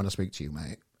learn something when I speak to you,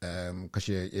 mate. Because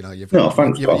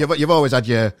you've always had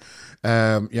your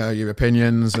your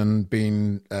opinions and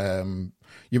been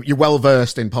you're well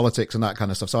versed in politics and that kind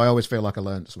of stuff. So I always feel like I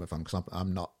learned something from because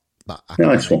I'm not that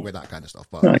academic with that kind of stuff.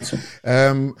 But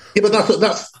but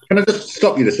that's. Can I just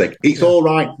stop you a sec? It's all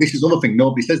right. This is another thing.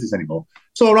 Nobody says this anymore.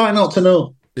 It's all right not to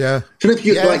know. Yeah. So if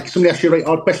you somebody asks you a very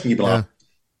hard question, you'd be like,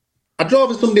 I'd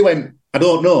rather somebody went, I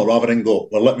don't know, rather than go,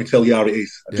 well, let me tell you how it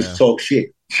is. And just talk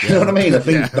shit. You know what I mean? I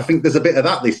think there's a bit of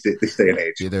that this day and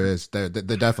age. Yeah, there is. There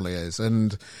definitely is.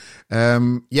 And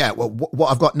well,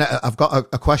 what I've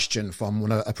got a question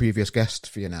from a previous guest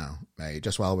for you now, mate.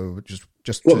 Just while we were just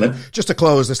to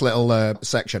close this little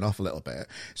section off a little bit.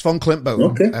 It's from Clint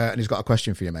Boone, and he's got a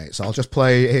question for you, mate. So I'll just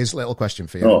play his little question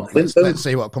for you. Oh, Clint Boone. Let's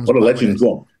see what comes. What a legend!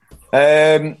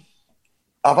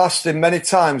 I've asked him many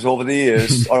times over the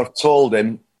years, or I've told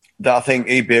him that I think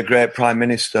he'd be a great Prime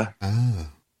Minister. Ah.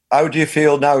 How do you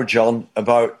feel now, John,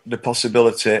 about the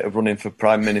possibility of running for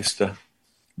Prime Minister?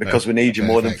 Because we need you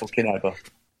more than fucking ever.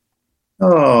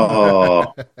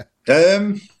 Oh,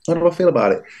 how do I feel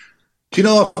about it? Do you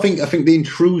know? I think the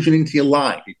intrusion into your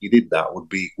life, if you did that, would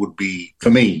be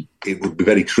for me. It would be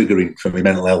very triggering for my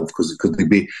mental health because they'd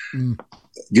be. Do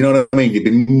you know what I mean? They've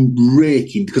been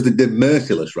raking because they're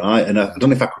merciless, right? And I don't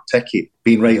know if I could take it.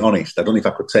 Being very honest, I don't know if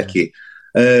I could take it.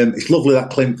 It's lovely that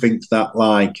Clint thinks that,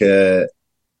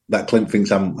 that Clint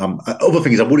thinks I'm. Other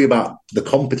thing is, I worry about the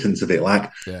competence of it.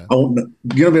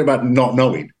 About not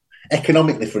knowing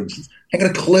economically, for instance. I ain't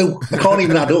got a clue. I can't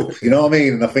even add up. You know what I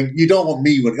mean? And I think you don't want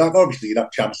me. Obviously, you'd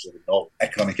have chancellors and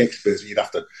economic experts, and you'd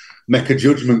have to make a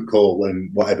judgment call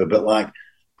and whatever. But I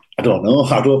don't know.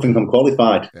 I don't think I'm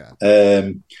qualified.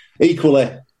 Yeah. Equally,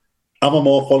 am I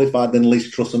more qualified than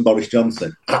Liz Truss and Boris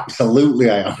Johnson? Absolutely,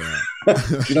 I am. Yeah.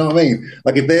 Do you know what I mean?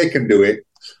 If they can do it,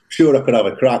 sure, I could have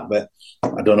a crack, but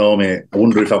I don't know, mate. I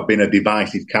wonder if I've been a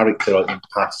divisive character in the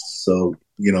past. So,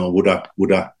 would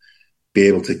I be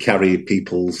able to carry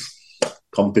people's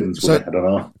confidence with it? I don't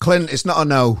know. Clint, it's not a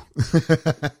no.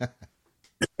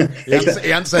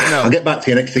 He answered no. I'll get back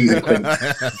to you next season, Clint.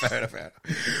 Fair.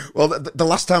 Well, the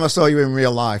last time I saw you in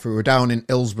real life, we were down in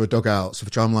Hillsborough dugouts for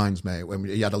Tramlines, mate, when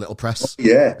you had a little press thing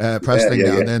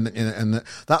down there. And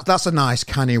that's a nice,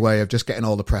 canny way of just getting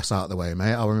all the press out of the way,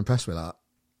 mate. I was impressed with that.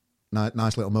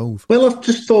 Nice little move. Well, I've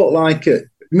just thought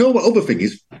what other thing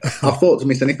is, I thought to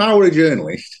myself, if I were a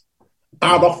journalist,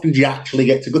 how often do you actually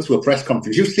get to go to a press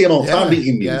conference? You see them all the time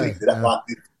beating music.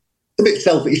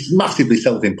 It's massively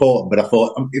self-important, but I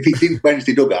thought if it's in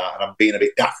Wednesday dugout and I'm being a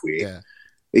bit daft with it,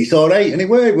 it's all right. And it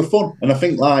was fun. And I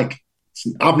think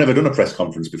I've never done a press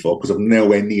conference before because I'm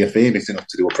nowhere near famous enough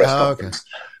to do a press conference. Okay.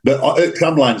 But at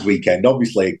Tramlines weekend,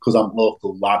 obviously, because I'm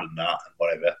local lad and that and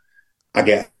whatever, I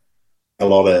get a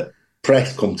lot of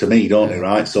press come to me, don't they,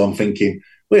 right? So I'm thinking,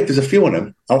 well, if there's a few of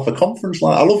them, I'll have a conference.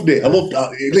 I loved it.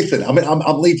 Listen,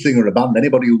 I'm lead singer in a band.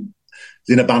 Anybody who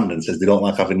in a band and says they don't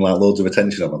like having like loads of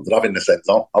attention on them. They're having the sense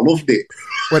on. I loved it.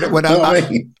 When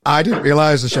I didn't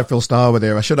realise the Sheffield Star were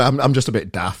there. I'm just a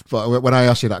bit daft. But when I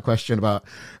asked you that question about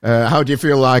how do you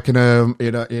feel like in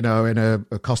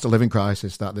a cost of living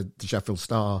crisis that the Sheffield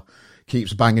Star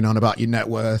keeps banging on about your net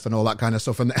worth and all that kind of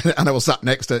stuff, and I was sat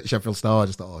next to Sheffield Star, I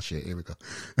just thought, oh shit, here we go.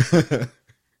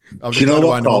 Do you know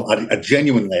what, Paul? I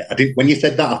genuinely, I didn't. When you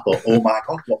said that, I thought, "Oh my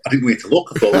god!" I didn't wait to look.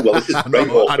 I thought, "Well, this is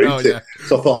great." Yeah.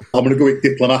 So I thought, "I'm going to go with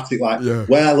diplomatic." Like,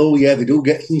 well, oh yeah, they do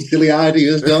get some silly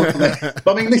ideas, don't they? But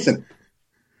I mean, listen,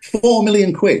 £4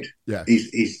 million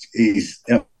is.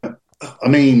 I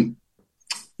mean,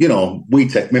 you know,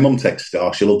 my mum texts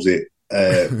Star. She loves it.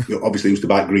 Obviously, used to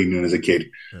buy Green Room as a kid.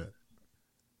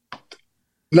 Yeah.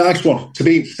 Nice one to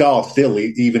be Star still,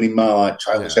 even in my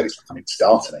childhood. I mean,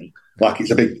 Star tonight. Like,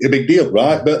 it's a big deal,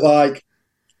 right? Yeah. But like,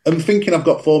 I'm thinking I've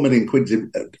got 4 million quid.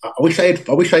 I wish I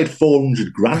had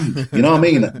 400 grand. You know what I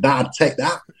mean? I'd take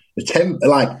that. I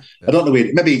don't know.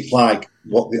 Maybe it's like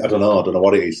I don't know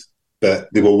what it is. But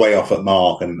they were way off at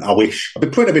mark, and I wish I'd be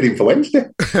putting a bid in for Wednesday.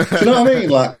 Do you know what I mean?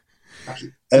 Like,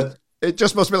 it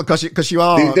just must be because you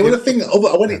are. There was a thing. Go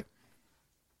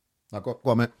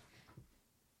on, mate.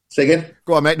 Say again?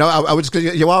 Go on, mate. No, I was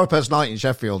because you are a personality in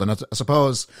Sheffield, and I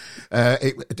suppose,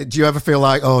 do you ever feel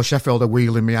like, oh, Sheffield are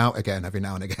wheeling me out again every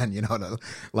now and again? You know,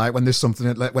 like when there's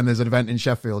when there's an event in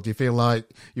Sheffield, do you feel like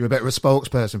you're a bit of a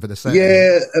spokesperson for the set?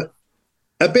 Yeah,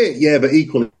 a bit, yeah, but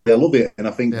equally, I love it, and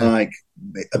I think like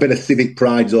a bit of civic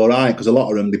pride's all right because a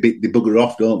lot of them they bugger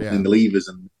off, don't they, in the levers,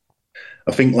 and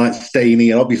I think like staying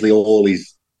here, obviously, all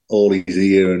is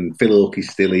here, and Phil Oak is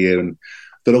still here, and.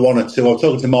 There are one or two. I was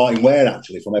talking to Martin Ware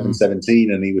actually from Evan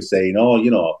 17, and he was saying, "Oh,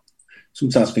 you know,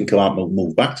 sometimes think I might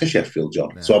move back to Sheffield, John."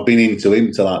 Yeah. So I've been into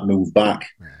him to like move back.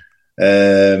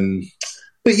 Yeah.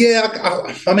 But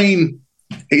yeah, I mean,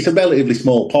 it's a relatively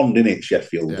small pond, isn't it,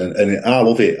 Sheffield? Yeah. And I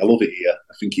love it. I love it here.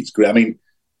 I think it's great. I mean,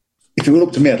 if it were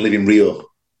up to me, I'd live in Rio.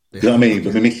 Yeah. You know what I mean?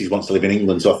 But my missus wants to live in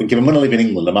England, so I think if I'm going to live in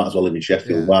England, I might as well live in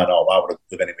Sheffield. Yeah. Why not? Why would I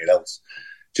live anywhere else?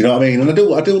 Do you know what I mean? And I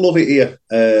do love it here.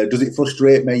 Does it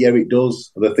frustrate me? Yeah, it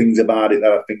does. Are there things about it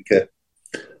that I think are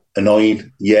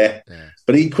annoying? Yeah.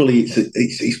 But equally,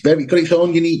 it's very got its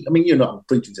own unique. I mean, you're not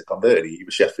preaching to convert it. You're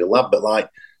a Sheffield lad, but like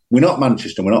we're not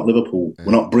Manchester, we're not Liverpool,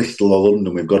 we're not Bristol or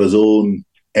London. We've got his own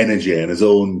energy and his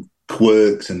own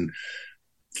quirks and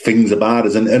things about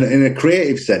us. And in a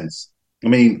creative sense, I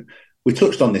mean, we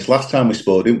touched on this last time we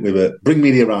spoke, didn't we? But Bring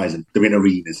Me the Horizon, they're in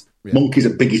arenas. Yeah. Monkeys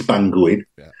are biggest band going.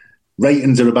 Yeah.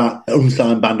 Ratings are about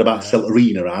unsigned band about Celt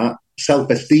Arena art.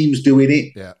 Self-Esteem's doing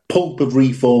it. Yeah. Pulp have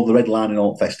reformed the Red Line in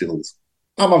all festivals.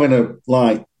 I'm having a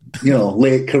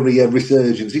late career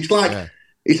resurgence. It's like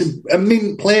it's a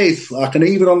mint place. Like, and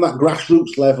even on that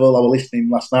grassroots level, I was listening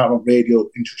last night on radio,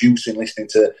 listening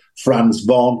to Franz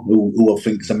Von, who I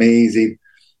think is amazing.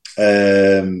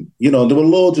 There were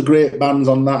loads of great bands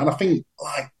on that, and I think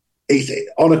like it's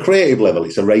on a creative level,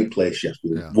 it's a great place.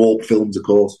 Sheffield, Warp Films, of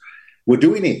course. We're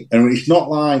doing it, and it's not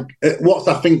like what's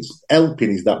I think's helping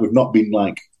is that we've not been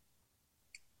like,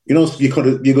 you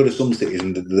go to some cities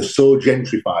and they're so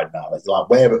gentrified now. It's like,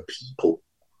 where are people?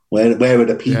 Where are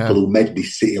the people who made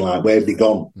this city? Like, where have they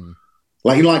gone?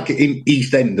 Like in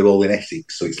East End, they're all in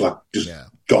Essex, so it's like just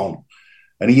gone.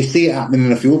 And you see it happening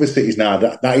in a few other cities now.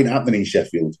 That ain't happening in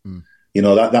Sheffield. You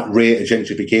know that rate of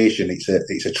gentrification.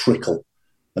 It's a trickle,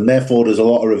 and therefore there's a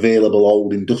lot of available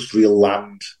old industrial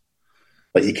land.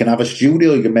 Like you can have a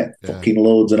studio, you can make fucking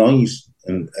loads of noise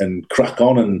and crack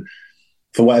on, and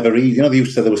for whatever reason, they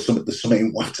used to say there's something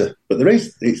in water, but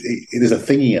there's a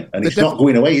thing here, and it's not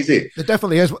going away, is it? There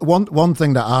definitely is. One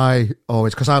thing that I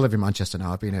always, because I live in Manchester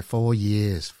now, I've been here 4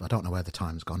 years. I don't know where the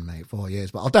time's gone, mate. 4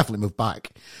 years, but I'll definitely move back.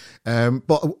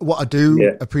 But what I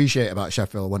do appreciate about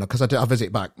Sheffield, because I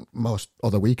visit back most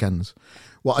other weekends.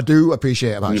 What I do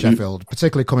appreciate about Sheffield,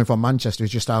 particularly coming from Manchester,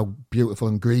 is just how beautiful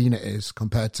and green it is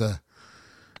compared to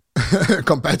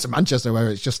Manchester, where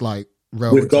it's just like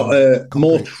roads. We've got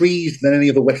more trees than any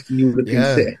other Western European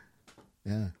city.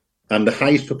 Yeah. And the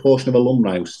highest proportion of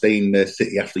alumni who stay in the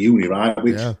city after uni, right?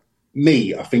 Which, I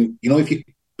think, if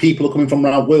people are coming from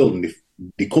around the world and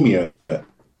they come here,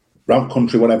 around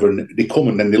country, whatever, and they come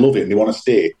and then they love it and they want to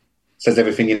stay, says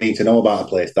everything you need to know about a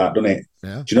place, doesn't it?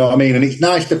 Yeah. Do you know what I mean? And it's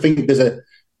nice to think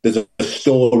there's a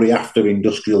story after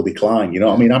industrial decline, you know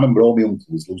what I mean? I remember all my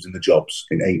uncles losing their jobs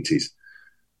in the 80s.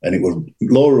 And it was,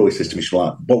 Laura always says to me, she's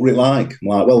like, what were it like? I'm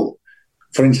like, well,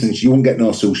 for instance, you wouldn't get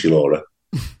no sushi, Laura,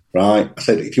 right? I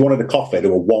said, if you wanted a coffee, there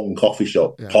were one coffee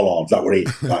shop, Pollard's, that were it.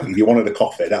 Like, if you wanted a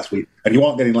coffee, that's what, and you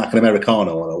weren't getting like an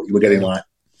Americano, you were getting like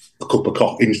a cup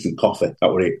of instant coffee,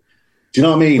 that were it. Do you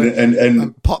know what I mean?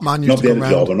 And Potman used not to come the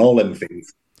other job and all them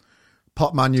things.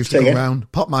 Potman used to come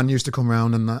round. Potman used to come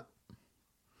round and that.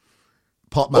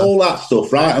 Potman. All that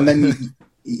stuff, right? And then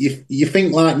you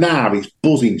think like now it's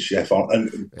buzzing chef on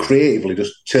and creatively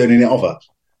just turning it over.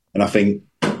 And I think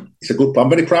it's a good. I'm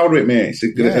very proud of it, mate. It's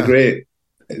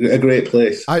a great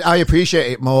place. I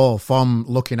appreciate it more from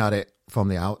looking at it from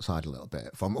the outside a little bit.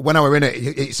 From when I were in it,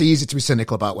 it's easy to be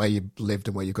cynical about where you lived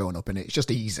and where you're growing up in it. It's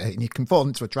just easy, and you can fall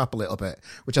into a trap a little bit,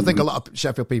 which I think a lot of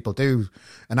Sheffield people do,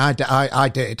 and I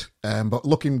did. But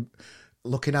looking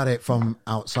at it from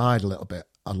outside a little bit,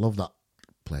 I love that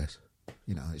place.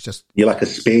 You know, it's just... You're like a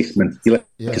spaceman. You're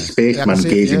like a spaceman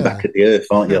gazing back at the earth,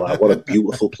 aren't you? Like, what a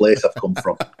beautiful place I've come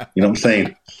from. You know what I'm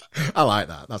saying? I like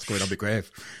that. That's going on my grave.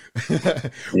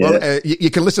 Well, you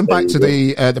can listen back to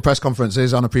the press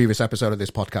conferences on a previous episode of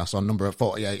this podcast on number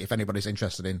 48 if anybody's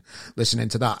interested in listening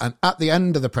to that. And at the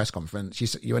end of the press conference,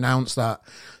 you announced that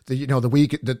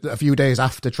a few days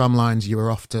after Tramlines, you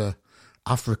were off to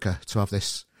Africa to have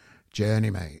this journey,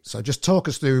 mate. So just talk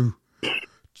us through,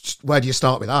 where do you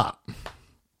start with that?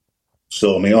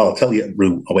 So, I'll tell you,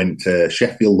 route. I went to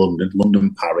Sheffield,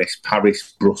 London, Paris,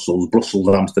 Brussels,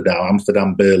 Amsterdam,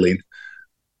 Amsterdam,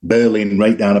 Berlin,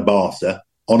 right down to Barca,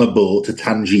 on a boat to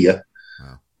Tangier,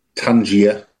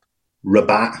 Tangier,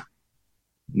 Rabat,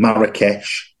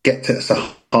 Marrakesh, get to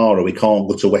Sahara. We can't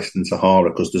go to Western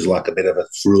Sahara because there's like a bit of a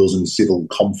frozen civil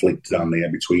conflict down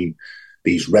there between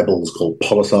these rebels called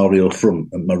Polisario Front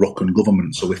and Moroccan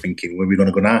government. So we're thinking, where are we going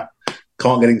to go now?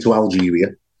 Can't get into Algeria.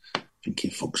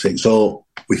 Thinking, fuck's sake. So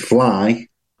we fly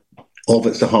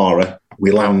over Sahara.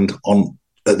 We land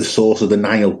at the source of the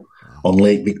Nile on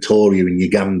Lake Victoria in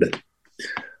Uganda.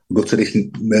 We go to this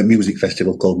music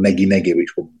festival called Negi Negi,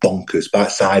 which was bonkers, by the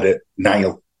side of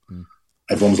Nile.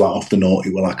 Everyone's like off the note.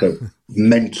 It was like a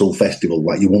mental festival.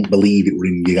 Like you won't believe it. We're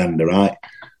in Uganda, right?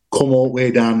 Come all the way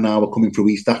down now. We're coming through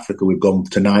East Africa. We've gone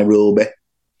to Nairobi.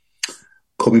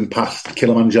 Coming past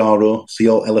Kilimanjaro, see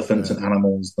all elephants and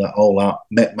animals, all that.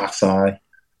 Met Maasai.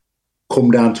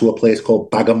 Come down to a place called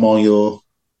Bagamoyo.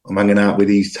 I'm hanging out with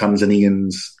these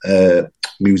Tanzanians,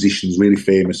 musicians, really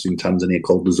famous in Tanzania,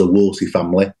 called the Zawosi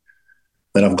family.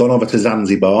 Then I've gone over to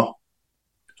Zanzibar,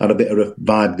 had a bit of a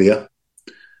vibe there.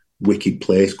 Wicked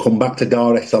place. Come back to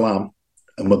Dar es Salaam,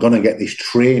 and we're going to get this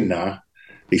train now,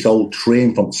 this old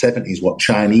train from the 70s, what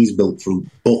Chinese built through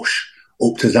bush,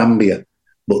 up to Zambia.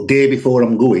 But day before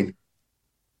I'm going,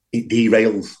 it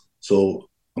derails. So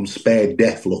I'm spared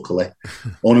death, luckily.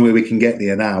 Only way we can get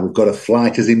there now, we've got to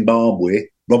fly to Zimbabwe,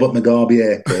 Robert Mugabe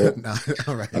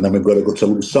Airport, and then we've got to go to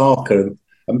Lusaka.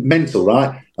 And mental,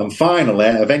 right? And finally,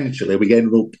 eventually, we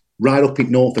end up right up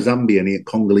in north of Zambia near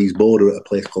Congolese border at a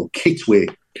place called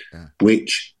Kitwe,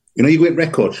 which, you go in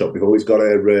record shop, we've always got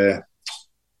a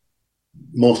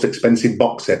most expensive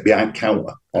box set behind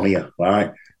counter on here,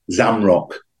 right?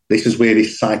 Zamrock. This is where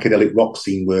this psychedelic rock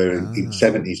scene were in the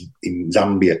 70s in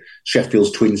Zambia.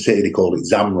 Sheffield's twin city, they call it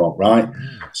Zamrock, right?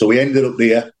 So we ended up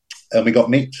there and we got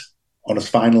nicked on a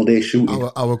final day shooting.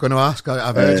 I was going to ask,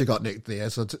 I've heard you got nicked there,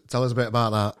 so tell us a bit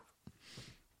about that.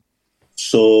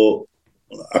 So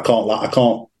I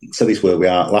can't say this where we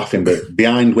are laughing, but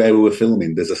behind where we were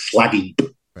filming, there's a slag heap,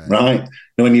 right?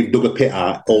 When you've dug a pit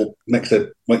out, next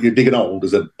to when you're digging a hole,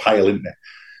 there's a pile, isn't there?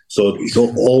 So it's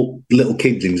all little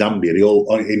kids in Zambia, they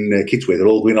all in Kitwe, they're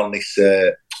all going on this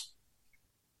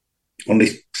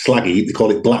slag heap. They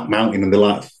call it Black Mountain, and they're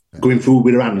like going through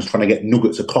with their hands trying to get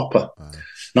nuggets of copper.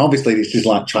 Now, obviously, this is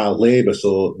like child labour,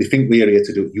 so they think we're here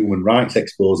to do human rights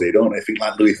expose, don't they? They think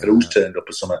like Louis Theroux's turned up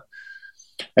or something.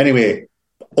 Anyway,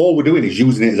 all we're doing is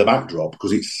using it as a backdrop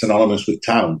because it's synonymous with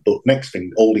town. But next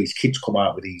thing, all these kids come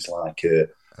out with these like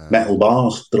metal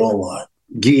bars. They're all like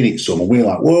getting it some, and we're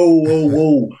like,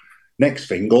 whoa. Next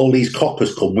thing, all these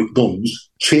coppers come with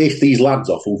guns, chase these lads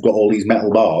off who've got all these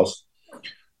metal bars,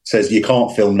 says, you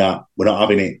can't film that, we're not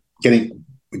having it.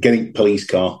 Getting police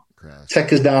car.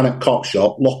 Take us down at cop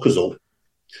shop, lock us up.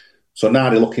 So now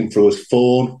they're looking through us,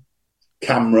 phone,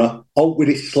 camera, all with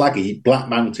this slag heap, Black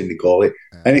Mountain they call it.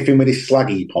 Anything with this slag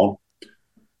heap on,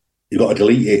 you've got to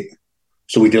delete it.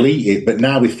 So we delete it, but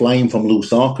now we're flying from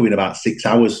Lusaka in about 6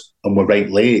 hours and we're right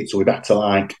late. So we've had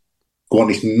to go on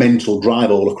this mental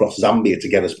drive all across Zambia to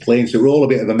get us playing. So we're all a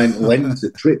bit of a mental end to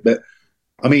the trip. But,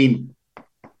 I mean,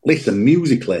 listen,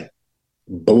 musically,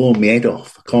 blown my head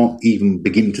off. I can't even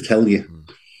begin to tell you.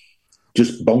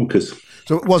 Just bonkers.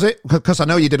 So was it, because I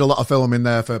know you did a lot of filming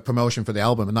there for promotion for the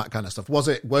album and that kind of stuff, was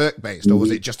it work-based or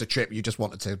was it just a trip you just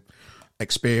wanted to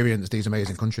experience these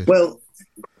amazing countries? Well,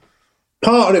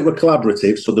 part of it were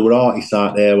collaborative, so there were artists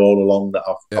out there all along that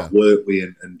I've worked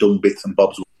with and done bits and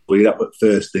bobs with. That was the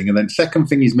first thing. And then second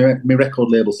thing is my record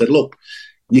label said, look,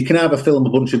 you can either film a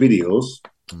bunch of videos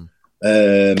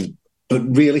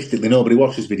but realistically, nobody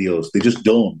watches videos. They just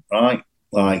don't, right?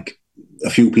 Like a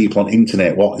few people on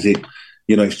internet, what is it?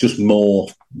 You know, it's just more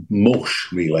mush,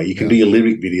 really. You can do your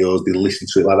lyric videos, they'll listen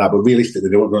to it like that, but realistically,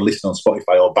 they won't going to listen on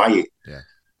Spotify or buy it. Yeah.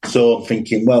 So I'm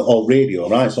thinking, well, or radio,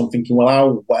 right? So I'm thinking,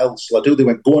 well, what else will I do? They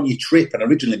went, go on your trip. And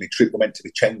originally my trip was meant to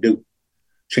be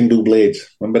Chengdu Blades.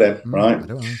 Remember them, right? I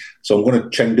don't know. So I'm going to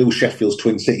Chengdu, Sheffield's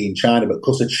twin city in China, but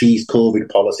because of Xi's COVID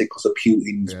policy, because of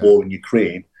Putin's war in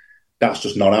Ukraine, that's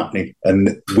just not happening.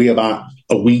 And we're about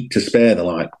a week to spare. They're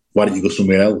like, why don't you go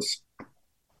somewhere else?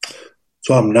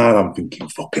 So I'm thinking,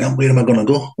 fucking hell, where am I going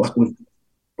to go? Like, we've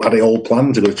had it all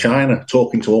planned to go to China,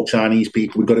 talking to all Chinese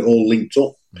people. We've got it all linked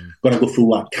up. Going to go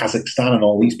through like Kazakhstan and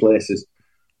all these places.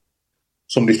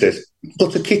 Somebody says, go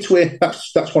to Kitwe.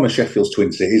 That's one of Sheffield's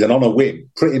twin cities. And on a whim,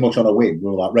 pretty much on a whim, we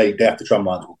were like, right, day after tram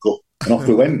lines, we'll go. And off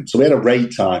we went. So we had a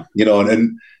great time, you know,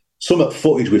 and some of the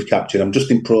footage we've captured, I'm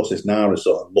just in process now of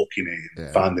sort of looking at it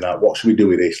and finding out what should we do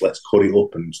with this. Let's cut it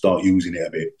up and start using it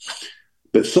a bit.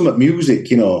 But some of music,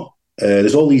 you know,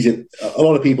 there's all these, a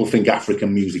lot of people think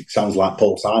African music sounds like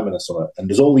Paul Simon or something, and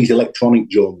there's all these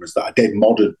electronic genres that are dead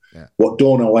modern, what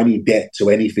don't owe any debt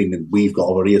to anything that we've got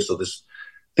over here. So there's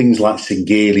things like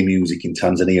Singeli music in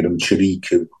Tanzania and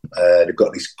Chiriku. They've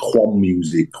got this Kwam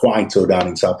music, Kwaito down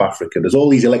in South Africa. There's all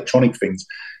these electronic things.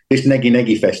 This Negi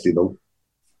Negi festival,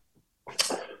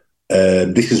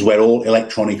 this is where all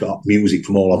electronic music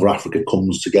from all over Africa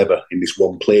comes together in this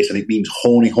one place, and it means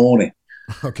horny horny.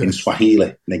 Okay. In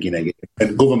Swahili, negi negi.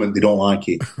 And government, they don't like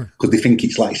it because they think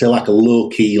it's like a low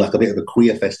key, like a bit of a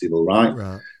queer festival,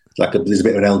 right? It's like there's a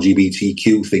bit of an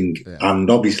LGBTQ thing,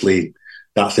 and obviously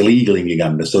that's illegal in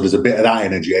Uganda. So there's a bit of that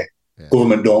energy.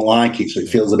 Government don't like it, so it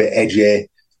feels a bit edgy,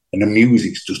 and the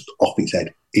music's just off its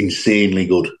head, insanely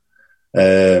good.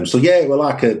 So yeah, we're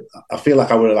like I feel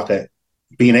like I were like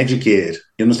being educated.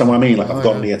 You understand what I mean? Like I've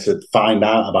gone here to find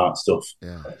out about stuff.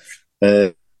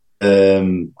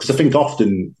 Because I think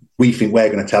often we think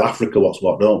we're going to tell Africa what's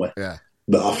what, don't we? Yeah.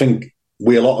 But I think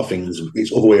a lot of things, it's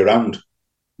the other way around.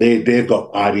 They've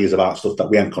got ideas about stuff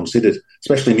that we haven't considered,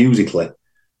 especially musically.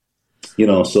 You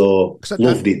know, so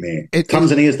loved it, mate.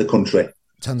 Tanzania's the country.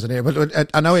 Tanzania, but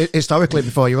I know historically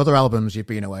before your other albums you've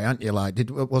been away, haven't you? Like,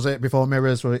 was it before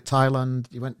Mirrors? Was it Thailand?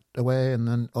 You went away, and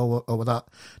then over that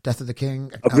Death of the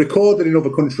King. I've recorded in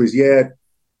other countries, yeah.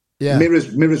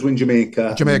 Mirrors were in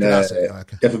Jamaica. That's it.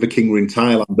 Okay. Death of the King were in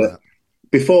Thailand. But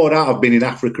before that, I've been in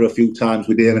Africa a few times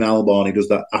with Damon Albarn. He does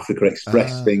that Africa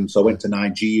Express thing. So I went to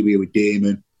Nigeria with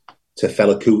Damon to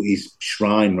Fela Kuti's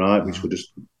shrine, right, which were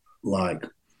just like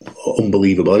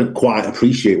unbelievable. I didn't quite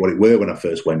appreciate what it were when I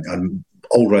first went. And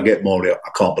older I get, more I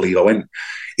can't believe I went.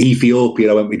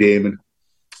 Ethiopia, I went with Damon.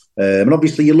 And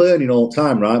obviously you're learning all the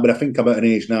time, right? But I think I'm at an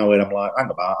age now where I'm like, hang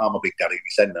about, I'm a big daddy in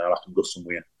my head now. I can go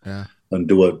somewhere and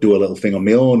do a little thing on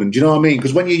my own. And do you know what I mean?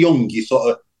 Because when you're young, you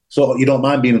sort of you don't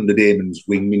mind being under Damon's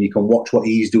wing, and you can watch what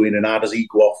he's doing and how does he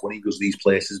go off when he goes these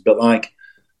places. But like,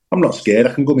 I'm not scared.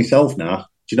 I can go myself now.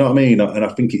 Do you know what I mean? And I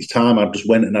think it's time I just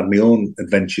went and had my own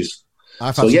adventures.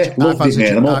 Loved it,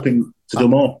 mate. I'm hoping to do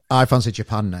more. I fancy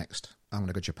Japan next. I'm going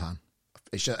to go Japan.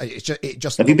 It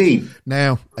just. Have you been?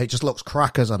 No, it just looks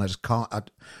crackers, and I just can't.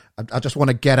 I just want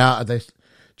to get out of this.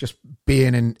 Just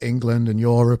being in England and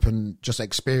Europe and just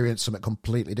experience something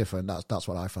completely different. That's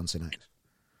what I fancy next.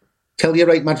 Tell you a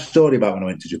right mad story about when I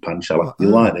went to Japan, shall I? You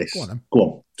like this? Go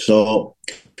on. So,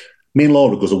 me and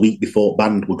Laura goes a week before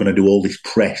band. We're going to do all this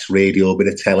press, radio, bit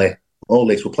of telly, all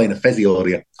this. We're playing a Fezzi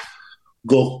audio.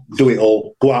 Go do it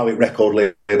all. Go out with record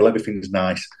label. Everything's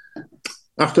nice.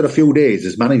 After a few days,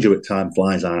 his manager at Time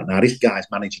flies out. Now, this guy's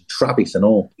managing Travis and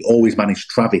all. He always managed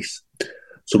Travis.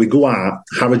 So we go out,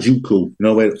 Harajuku, you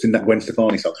know, where it's in that Gwen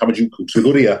Stefani song, Harajuku. So we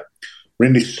go here, we're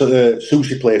in this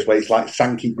sushi place where it's like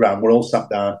Sankey ground. We're all sat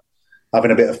down,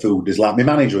 having a bit of food. There's like my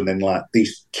manager and then like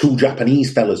these two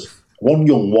Japanese fellas, one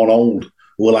young, one old,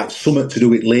 who were like something to do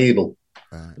with label,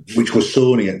 which was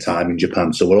Sony at time in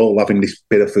Japan. So we're all having this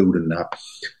bit of food and that.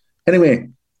 Anyway,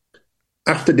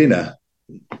 after dinner,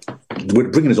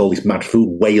 we're bringing us all this mad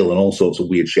food, whale and all sorts of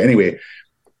weird shit. Anyway,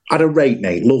 had a rate,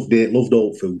 mate, loved it, loved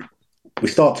old food. We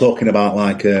start talking about,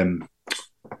 like,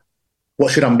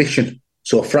 what's your ambition?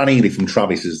 So Fran Ely from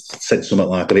Travis has said something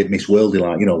like a bit Miss Worldy,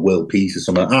 like, you know, world peace or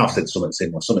something. I've said something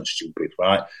similar, something stupid,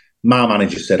 right? My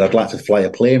manager said, I'd like to fly a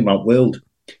plane around the world.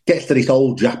 Gets to this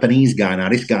old Japanese guy. Now,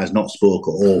 this guy's not spoke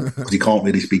at all because he can't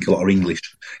really speak a lot of English.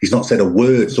 He's not said a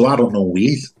word, so I don't know who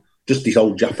he is. Just this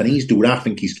old Japanese dude. I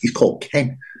think he's called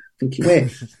Ken. Thinking,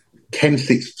 wait. Ken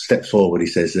steps forward. He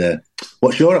says,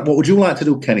 what would you like to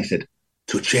do, Ken? He said,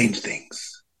 to change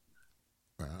things.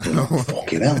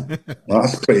 Fucking hell. Well,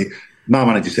 that's pretty. My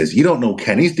manager says, you don't know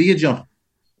Kenny's, do you, John?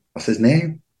 I says,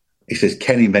 no. He says,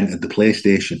 Ken invented the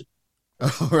PlayStation.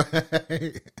 Oh,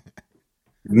 right.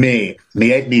 Mate, my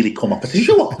head nearly come up. I said,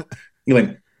 what? He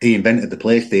went, he invented the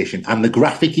PlayStation and the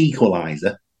graphic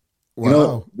equaliser. Wow. You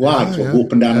know, lights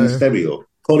up and down in the stereo.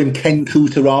 Call him Ken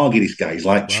Kutaragi, this guy. He's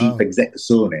like chief exec of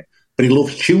Sony. But he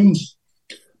loves tunes.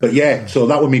 But yeah, so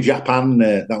that would be Japan.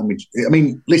 I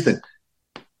mean, listen,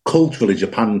 culturally,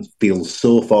 Japan feels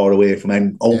so far away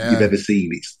from all you've ever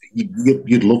seen.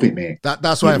 You'd love it, mate.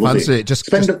 That's why I fancy it.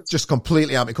 Just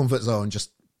completely out of my comfort zone.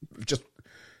 Just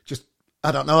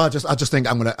I don't know. I just think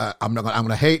I'm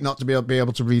gonna hate not to be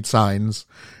able to read signs.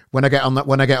 When I get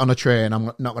on a train,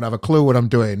 I'm not gonna have a clue what I'm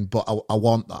doing, but I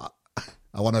want that.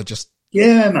 I want to just.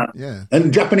 Yeah, man. Yeah.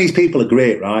 And Japanese people are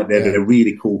great, right? They're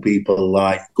really cool people.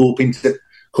 Like, go up into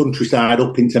countryside,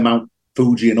 up into Mount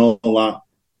Fuji and all that.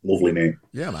 Lovely, mate.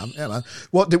 Yeah, man. Yeah, man.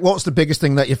 What's the biggest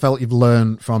thing that you felt you've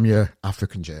learned from your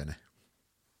African journey?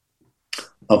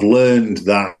 I've learned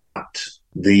that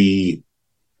the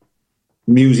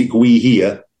music we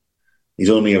hear is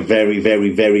only a very,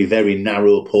 very, very, very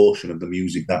narrow portion of the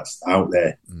music that's out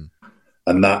there.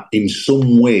 And that in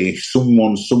some way,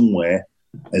 someone somewhere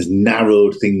has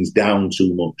narrowed things down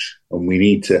too much, and we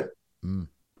need to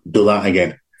do that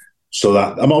again. So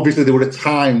that, obviously there was a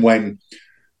time when,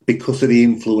 because of the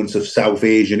influence of South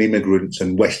Asian immigrants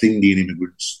and West Indian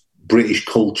immigrants, British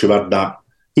culture had that.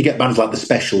 You get bands like The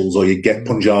Specials, or you get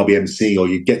Punjabi MC, or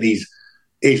you get these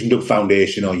Asian Dub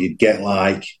Foundation, or you get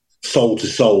like Soul to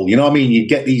Soul. You know what I mean? You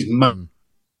get these.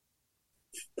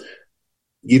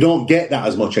 You don't get that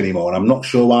as much anymore, and I'm not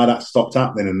sure why that stopped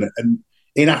happening. And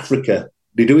in Africa,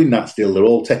 they're doing that still. They're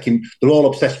all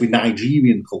obsessed with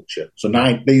Nigerian culture. So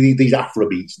these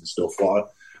Afrobeats and stuff like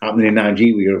happening in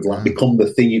Nigeria have like become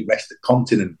the thing in the rest of the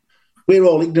continent. We're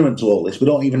all ignorant to all this. We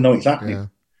don't even know it's happening. Yeah.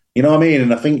 You know what I mean?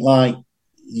 And I think like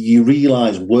you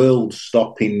realise world's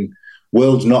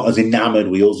not as enamoured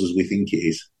with us as we think it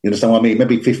is. You understand what I mean?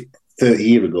 Maybe 30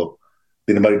 years ago,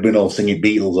 they'd been all singing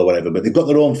Beatles or whatever, but they've got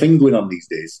their own thing going on these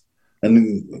days.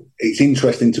 And it's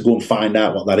interesting to go and find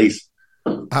out what that is.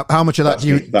 How much of that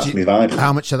that's my vibe.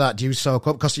 How much of that do you soak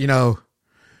up? Because, you know,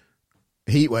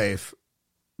 Heatwave,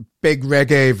 big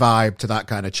reggae vibe to that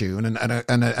kind of tune,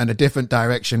 and a different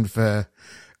direction for,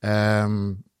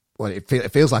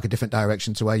 it feels like a different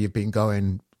direction to where you've been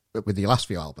going with your last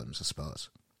few albums, I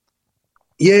suppose.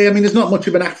 Yeah, I mean, there's not much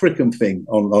of an African thing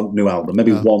on new album,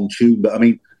 maybe one tune, but I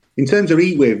mean, in terms of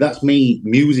Heatwave, that's me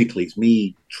musically. It's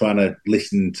me trying to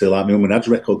listen to like my mum and dad's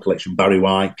record collection, Barry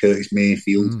White, Curtis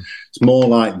Mayfield. It's more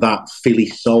like that Philly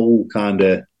soul kind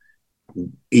of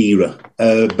era.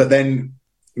 But then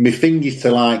my thing is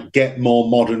to like get more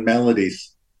modern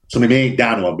melodies. So my mate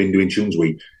Dan, who I've been doing tunes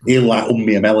with, he'll like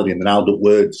me a melody and then I'll do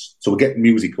words. So we'll get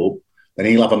music up and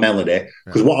he'll have a melody.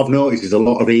 Because what I've noticed is a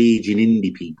lot of aging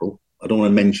indie people, I don't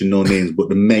want to mention no names, but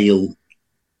the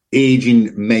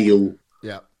aging male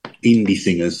indie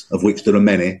singers, of which there are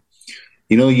many.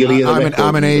 You know, you'll hear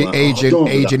I'm an aging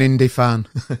indie fan.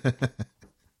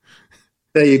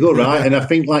 There you go, right? And I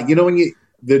think, like, you know, when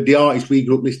the artists we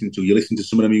grew up listening to, you listen to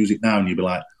some of the music now and you'll be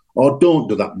like, oh, don't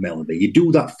do that melody. You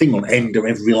do that thing on end of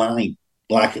every line.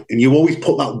 Like, and you always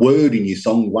put that word in your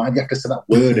song. Why do you have to say that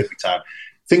word every time?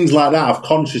 Things like that, I've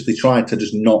consciously tried to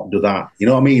just not do that. You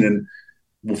know what I mean?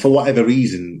 And for whatever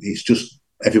reason, it's just,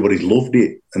 everybody's loved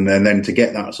it, and then to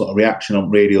get that sort of reaction on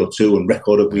Radio 2 and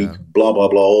Record of Week, blah blah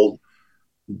blah, all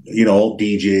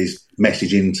DJs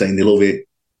messaging saying they love it,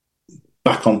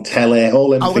 back on telly, all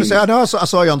them. I was going to say, I know, I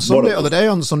saw you on Sunday the other day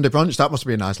on the Sunday brunch. That must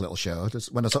be a nice little show.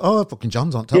 Just when I saw, fucking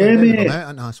John's on telly,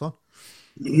 a nice one.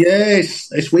 Yeah,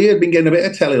 it's weird. Been getting a bit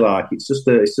of telly, like it's just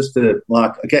a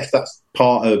like. I guess that's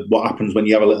part of what happens when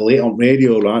you have a little hit on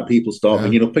radio, right? People start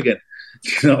ringing up again.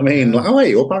 You know what I mean? Like, oh,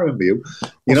 hey, up, I remember you.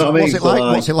 You know what I mean?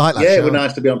 What's it like? That yeah, show? it was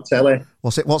nice to be on telly.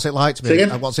 What's it like to be?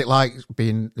 What's it like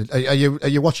being? Are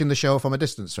you watching the show from a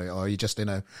distance, right? Or are you just in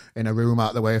a room out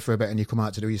of the way for a bit and you come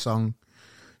out to do your song?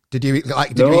 Did you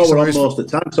like? No, we're on most of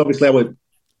the time. So obviously, I would.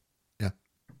 Yeah.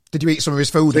 Did you eat some of his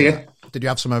food? Did you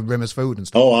have some of Rimmer's food and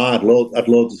stuff? Oh, I had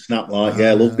loads of snap, like,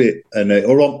 yeah, loved it. And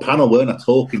we're on panel, weren't I,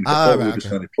 talking? I thought we were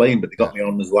just only playing, but they got me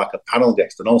on as like a panel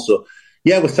guest, and also.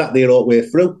 Yeah, we sat there all the way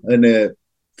through and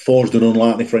forged an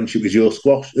unlikely friendship with Joe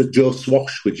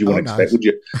Swash, which you wouldn't expect, would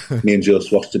you? Me and Joe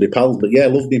Swash to be pals, but yeah,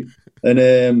 loved him.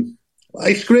 And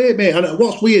it's great, mate. And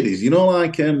what's weird is, you know,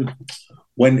 like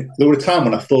when there was a time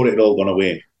when I thought it had all gone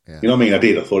away. Yeah. You know what I mean? I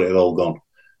did. I thought it had all gone.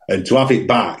 And to have it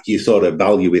back, you sort of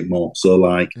value it more. So,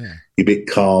 like, you're a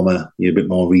bit calmer, you're a bit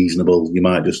more reasonable. You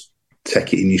might just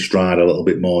take it in your stride a little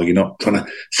bit more. You're not trying to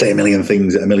say a million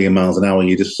things at a million miles an hour.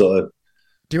 You just sort of.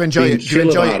 Do you enjoy it? Do you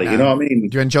enjoy it now? You know what I mean?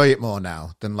 Do you enjoy it more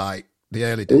now than like the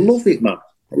early days? Love it, man.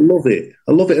 I love it.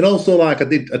 And also, like, I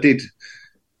did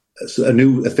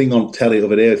a thing on telly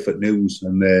over there for news,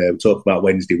 and we talk about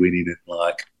Wednesday winning, and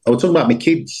like I was talking about my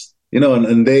kids,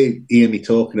 and they hear me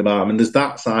talking about them, and there's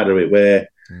that side of it where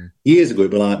years ago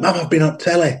it'd be like, Mum, I've been on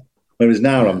telly, whereas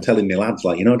now I'm telling my lads,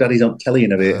 like, Daddy's on telly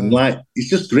and a bit, and like it's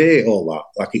just great, all that,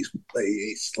 like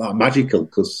it's like magical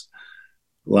because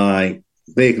like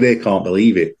they can't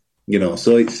believe it,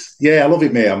 So it's I love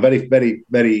it, mate. I'm very, very,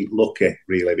 very lucky,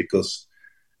 really, because.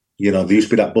 There used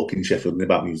to be that book in Sheffield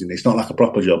about music. It's not like a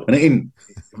proper job. And it ain't,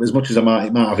 as much as it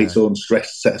might have its own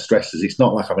set of stresses, it's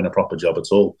not like having a proper job at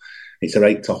all. It's a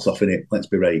right toss off, innit? Let's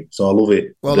be right. So I love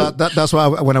it. Well, that's why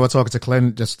when I was talking to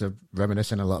Clint, just to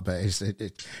reminiscing a little bit,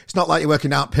 it's not like you're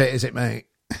working out pit, is it, mate?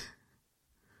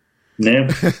 No,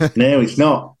 it's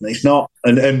not. It's not.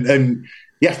 And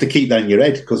you have to keep that in your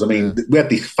head because, we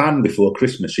had this fan before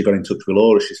Christmas. She got in touch with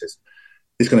Laura. She says,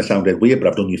 this is going to sound dead weird, but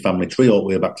I've done your family tree all the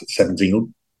way back to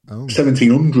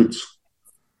 1700s.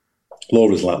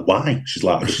 Laura's like, why? She's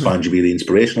like, I just find you really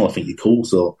inspirational. I think you're cool.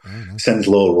 So sends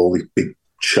Laura all this big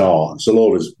chart. So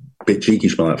Laura's a bit cheeky.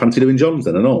 She's like, fancy doing John's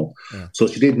then and all. Yeah. So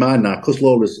she did mine now. Because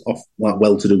Laura's off like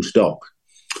well-to-do stock,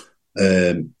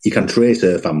 you can trace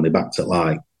her family back to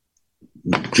like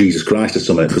Jesus Christ or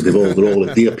something because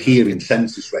they appear in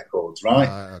census records,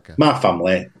 right? Okay. My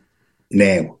family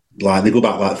now, like they go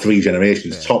back like 3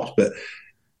 generations tops, but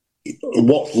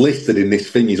what's listed in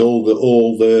this thing is all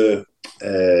the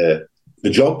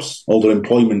jobs, all the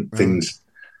employment things,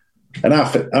 and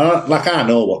I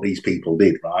know what these people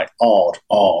did, right? Odd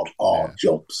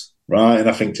jobs, right? And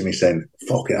I think to myself,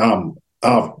 fuck it,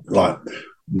 I've like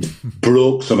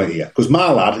broke something here because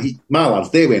my lads,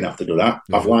 they won't have to do that.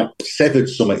 I've like severed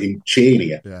something in chain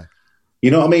here. Yeah. You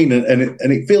know what I mean?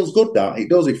 And it feels good that it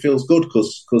does. It feels good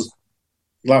because.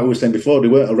 Like we were saying before, there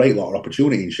weren't a great lot of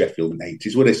opportunity in Sheffield in the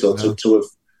 80s, were they? So to have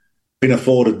been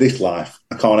afforded this life,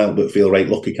 I can't help but feel right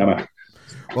lucky, can I?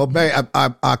 Well, mate,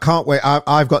 I can't wait.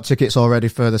 I've got tickets already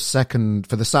for the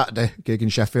Saturday gig in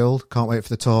Sheffield. Can't wait for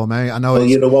the tour, mate. I know. Well,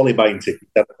 you're the Wally buying ticket.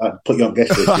 I'd put you on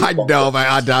guest list. I know, mate.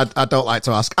 I don't like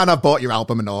to ask, and I've bought your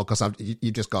album and all because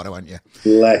you just got to, haven't you?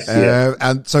 Bless you.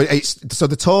 And so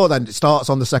the tour then starts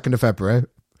on the 2nd of February.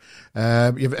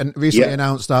 You've recently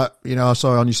announced that, I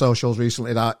saw on your socials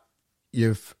recently that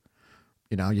you've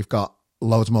got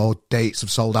loads more dates have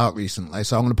sold out recently.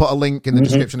 So I'm going to put a link in the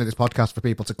description of this podcast for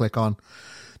people to click on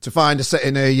to find a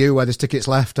city near you where there's tickets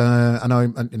left. I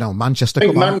know, Manchester.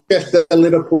 Manchester,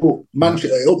 Liverpool,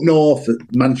 up north,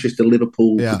 Manchester,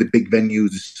 Liverpool, the big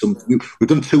venues. We've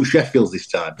done 2 Sheffields this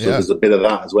time, so there's a bit of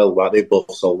that as well. Right? They've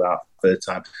both sold out third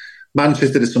time.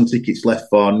 Manchester, there's some tickets left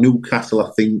for Newcastle,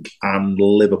 I think, and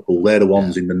Liverpool. They're the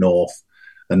ones in the north.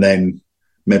 And then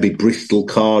maybe Bristol,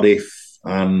 Cardiff,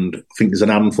 and I think there's an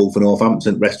handful for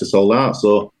Northampton. Rest are sold out.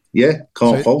 So,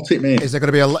 can't fault it, mate. Is there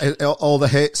going to be all the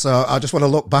hits? I just want to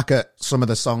look back at some of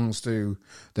the songs to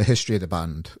the history of the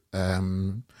band,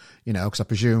 because I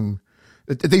presume...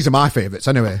 These are my favourites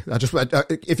anyway.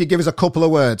 If you give us a couple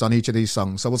of words on each of these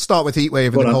songs. So we'll start with Heatwave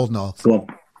in the Cold North. Go on.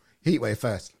 Heatwave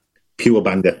first. Pure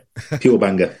banger.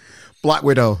 Black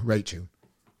Widow, great tune.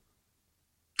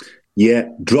 Yeah,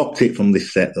 dropped it from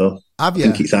this set though. Have you? I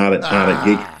think it's out at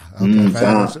gig.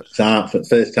 Okay, it's out for the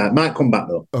first time. Might come back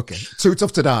though. Okay. Too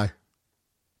Tough to Die.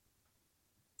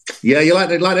 Yeah, you like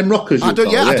them rockers? I do.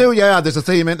 I do. Yeah, there's a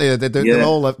theme in there. They're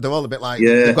all a bit like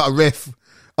they've got a riff.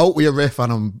 We a riff on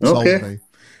them. Okay.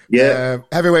 Yeah.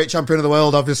 Heavyweight champion of the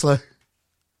world, obviously.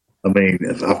 I mean,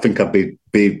 I think I'd be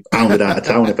hounded out of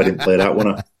town if I didn't play that,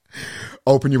 wouldn't I?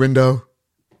 Open Your Window.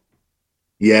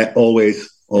 Yeah, always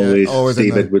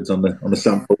Steve Edwards on the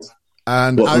samples.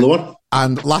 And what's the other one?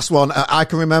 And last one, I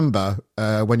can remember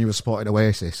when you were supporting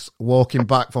Oasis, walking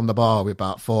back from the bar with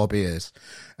about 4 beers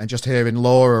and just hearing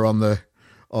Laura on is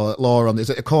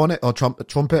it a cornet or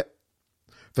trumpet?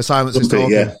 For Silence is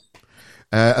Talking. Yeah.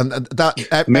 And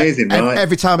that amazing, right?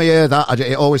 Every time I hear that,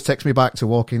 it always takes me back to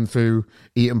walking through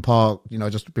Eaton Park,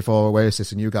 just before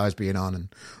Oasis and you guys being on,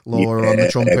 and Laura on the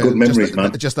trumpet. Good memories,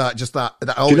 man. Just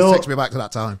that always takes me back to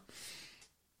that time.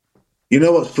 You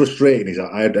know what's frustrating is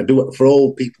I do it for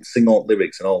all people sing all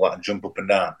lyrics and all that and jump up and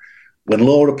down. When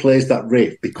Laura plays that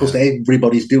riff, because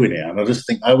everybody's doing it, and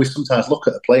I always sometimes look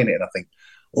at her playing it and I think,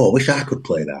 I wish I could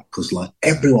play that because like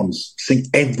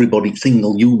everybody,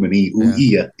 single human who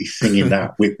here is singing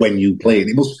that when you play it.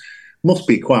 It must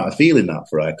be quite a feeling that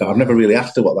for her. I've never really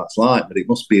asked her what that's like, but it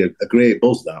must be a great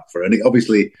buzz that for her. And it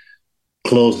obviously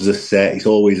closes a set. It's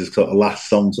always a sort of last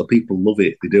song, so people love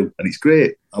it. They do, and it's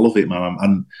great. I love it, man.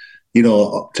 And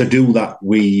to do that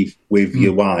with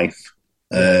your wife,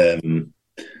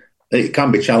 it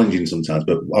can be challenging sometimes.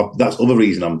 But that's the other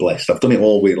reason I'm blessed. I've done it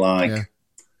all with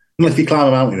Unless you climb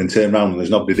a mountain and turn around and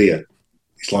there's nobody there,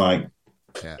 it's like,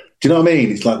 Yeah. do you know what I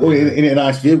mean? It's like, oh, in a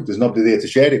nice view, there's nobody there to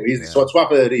share it with. Yeah. So I've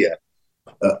heard here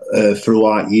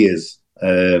throughout years,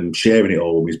 sharing it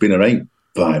all has been a right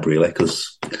vibe, really,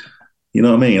 because, you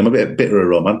know what I mean? I'm a bit of a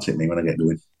romantic me when I get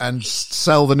going. And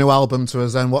sell the new album to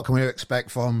us then. What can we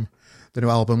expect from the new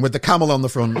album? With the camel on the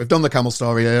front. We've done the camel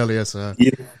story earlier, so.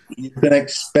 You can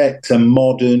expect a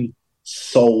modern,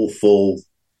 soulful,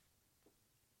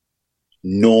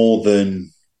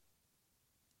 northern,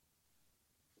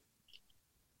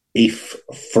 if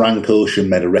Frank Ocean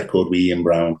made a record with Ian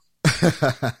Brown.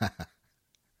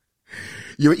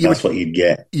 That's what you'd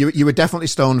get. You were definitely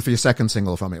stoned for your second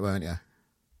single from it, weren't you?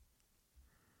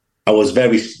 I was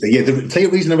very... Yeah, the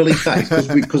reason I released that is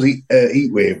because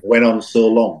Heatwave went on so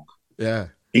long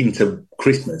into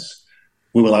Christmas.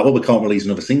 We were like, well, we can't release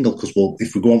another single because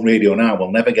if we go on radio now,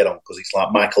 we'll never get on because it's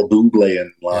like Michael Bublé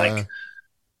and like,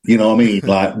 you know what I mean?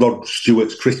 Like Rod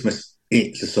Stewart's Christmas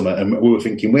hits or something. And we were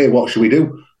thinking, wait, what should we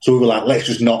do? So we were like, let's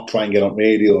just not try and get on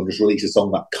radio and just release a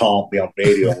song that can't be on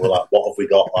radio. And we're like, what have we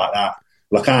got like that?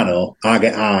 Like, I know, I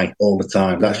get high all the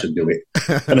time. That should do it.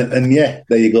 and yeah,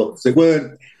 there you go. So it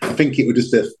weren't, I think it was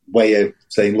just a way of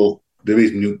saying, look, there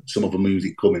is some other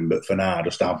music coming, but for now,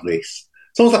 just have this.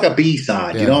 It's almost like a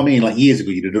B-side, you know what I mean? Like years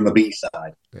ago, you'd have done a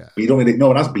B-side. Yeah. But you don't really, no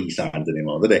one has B-sides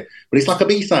anymore, do they? But it's like a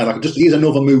B-side, like just here's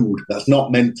another mood that's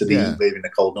not meant to be living the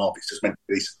cold north. It's just meant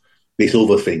to be this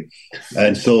other thing.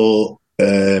 And so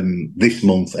this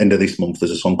month, end of this month,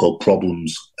 there's a song called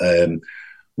Problems,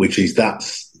 which is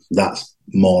that's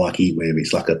more like Heatwave.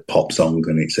 It's like a pop song,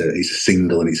 and it's a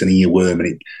single, and it's an earworm,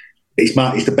 and it's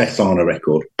the best song on a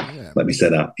record. Yeah. Let me say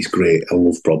that. It's great. I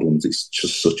love Problems. It's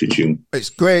just such a tune. It's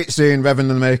great seeing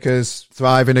Reverend and the Makers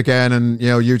thriving again, and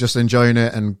you just enjoying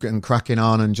it and cracking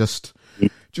on and just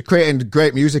creating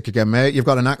great music again, mate. You've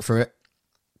got a knack for it.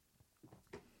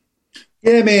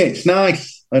 Yeah, mate. It's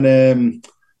nice, and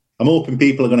I'm hoping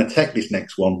people are going to take this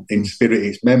next one in spirit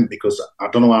it's meant, because I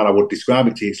don't know how I would describe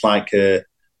it to you. It's like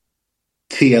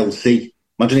TLC.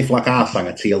 Imagine if like I sang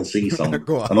a TLC song.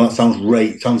 I know that sounds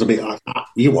great. It sounds a bit like,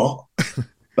 you what?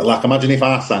 But like, imagine if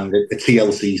I sang a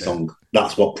TLC song.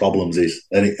 That's what Problems is.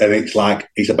 And it's like,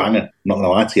 it's a banger. I'm not going to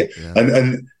lie to you. Yeah.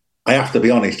 And I have to be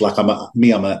honest, like I'm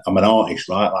an artist,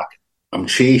 right? Like I'm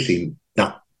chasing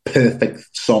that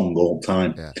perfect song all the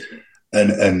time. Yeah.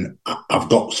 And I've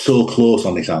got so close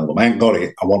on this album. I ain't got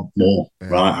it. I want more,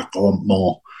 right? I want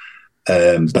more.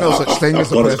 There's no such thing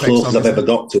as a perfect song. I've got as close as I've ever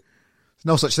got to. There's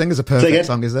no such thing as a perfect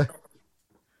song, is there?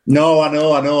 No, I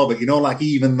know, but like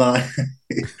even that,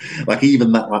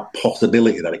 like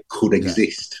possibility that it could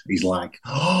exist is like,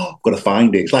 I've got to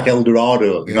find it. It's like El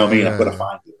Dorado, you know what I mean? I've got to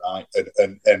find it, right?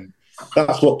 And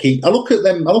that's what I look at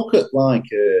them. I look at like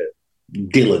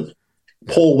Dylan,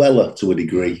 Paul Weller to a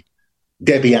degree,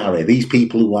 Debbie Harry. These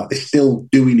people who they're still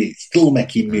doing it, still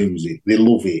making music. They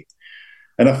love it,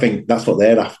 and I think that's what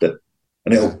they're after.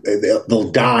 And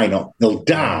they'll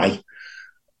die.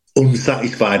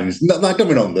 Unsatisfied, and it's not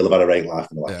going on. They'll have had a great life,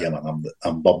 and they're like, "Yeah, man,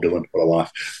 I'm Bob Dylan for a life."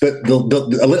 But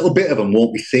a little bit of them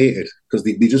won't be sated because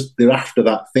they're after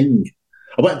that thing.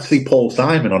 I went to see Paul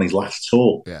Simon on his last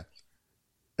tour,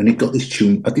 and he got this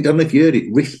tune. I don't know if you heard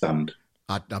it, Wristband.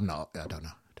 I'm not. I don't know.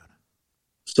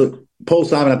 So Paul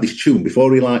Simon had this tune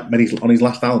before he on his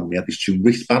last album. He had this tune,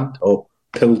 Wristband, or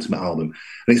penultimate album,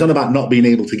 and it's on about not being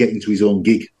able to get into his own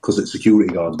gig because the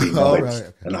security guards being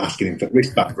and asking him for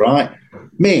wristband, right?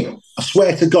 Mate, I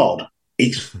swear to God,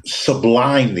 it's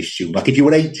sublime, this tune. Like if you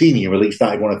were 18 and you released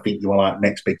that, you'd want to think you were like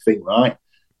next big thing, right?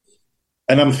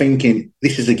 And I'm thinking,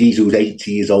 this is a geezer who's 80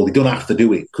 years old. He don't have to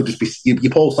do it. Could just be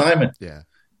you're Paul Simon. Yeah,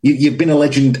 you've been a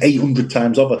legend 800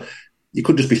 times over. You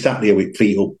could just be sat there with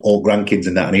feet up, all grandkids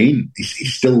and that, and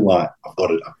he's still like, I've got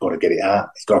to get it out.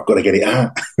 I've got to get it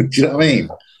out. Do you know what I mean?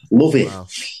 Love it. Wow.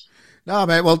 No,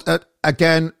 mate. Well,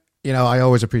 again, I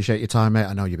always appreciate your time, mate.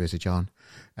 I know you're busy, John,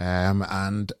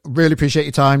 and really appreciate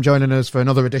your time joining us for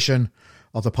another edition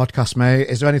of the podcast, mate.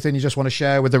 Is there anything you just want to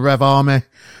share with the Rev Army,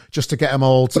 just to get them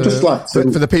all for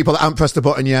the people that haven't pressed the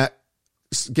button yet?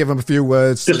 Give them a few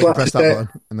words. Just like press that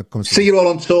button. See you all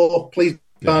on tour, please.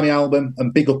 Buy my album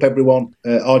and big up everyone,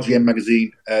 RGM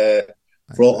Magazine,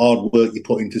 for all hard work you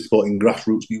put into supporting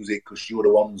grassroots music, because you're the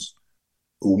ones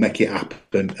who make it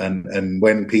happen. And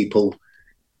when people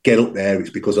get up there,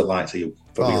 it's because of lights of you.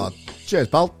 Cheers,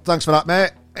 pal. Thanks for that, mate.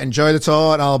 Enjoy the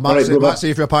tour, and I'll might see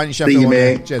you for a pint in Sheffield. See you,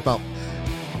 mate. Cheers, pal.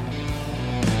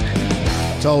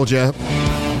 Told you.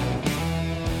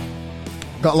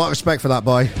 Got a lot of respect for that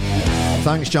boy.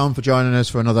 Thanks, John, for joining us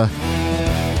for another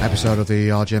episode of the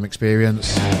RGM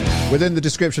Experience. Within the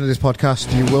description of this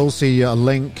podcast, you will see a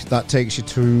link that takes you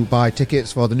to buy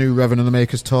tickets for the new Reverend and the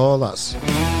Makers tour. That's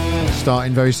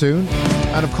starting very soon.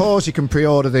 And of course, you can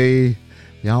pre-order the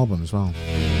album as well.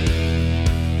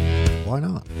 Why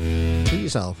not? Treat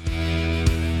yourself.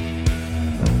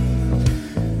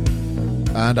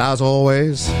 And as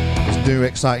always, there's new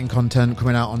exciting content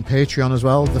coming out on Patreon as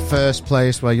well. The first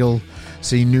place where you'll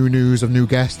see new news of new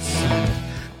guests,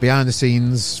 behind the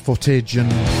scenes footage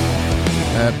and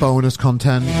bonus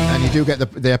content, and you do get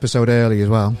the episode early as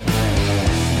well.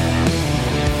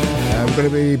 We're going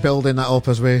to be building that up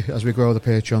as we grow the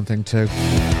Patreon thing too.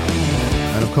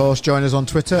 And of course, join us on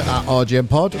Twitter at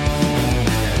RGMPod.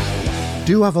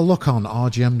 Do have a look on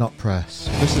rgm.press.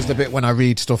 This is the bit when I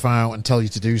read stuff out and tell you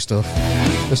to do stuff.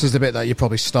 This is the bit that you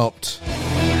probably stopped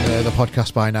the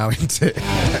podcast by now, isn't it?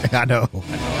 I know.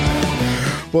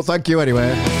 But thank you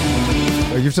anyway.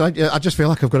 I just feel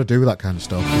like I've got to do that kind of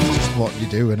stuff. It's just what you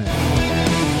do, isn't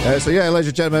it? So yeah, ladies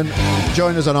and gentlemen,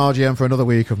 join us on RGM for another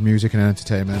week of music and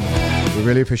entertainment. We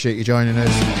really appreciate you joining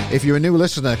us. If you're a new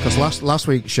listener, because last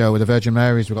week's show with the Virgin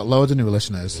Marys, we've got loads of new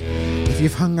listeners. If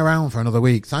you've hung around for another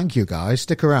week, thank you guys.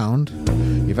 Stick around.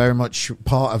 You're very much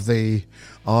part of the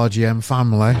RGM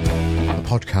family, the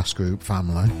podcast group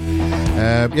family.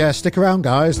 Yeah, stick around,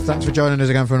 guys. Thanks for joining us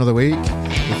again for another week.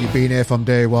 If you've been here from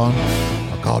day one,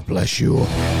 God bless you.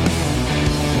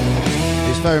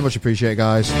 It's very much appreciated,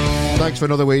 guys. Thanks for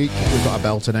another week. We've got a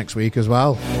belter next week as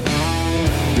well.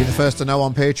 Be the first to know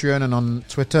on Patreon and on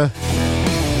Twitter.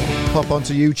 Pop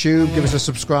onto YouTube. Give us a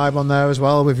subscribe on there as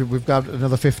well. We've got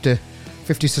another 50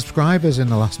 subscribers in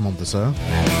the last month or so.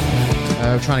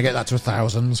 We're trying to get that to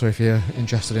 1,000. So if you're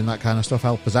interested in that kind of stuff,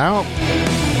 help us out.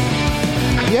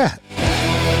 Yeah.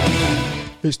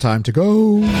 It's time to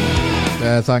go.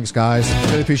 Thanks, guys.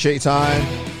 Really appreciate your time.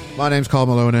 My name's Carl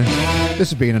Maloney. This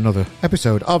has been another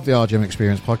episode of the RGM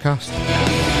Experience podcast.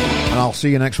 And I'll see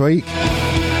you next week.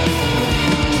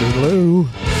 Toodaloo.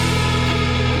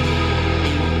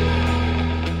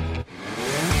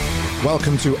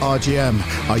 Welcome to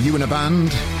RGM. Are you in a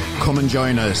band? Come and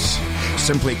join us.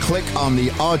 Simply click on the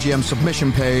RGM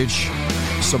submission page.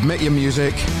 Submit your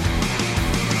music.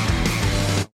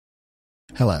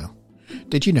 Hello.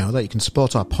 Did you know that you can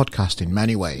support our podcast in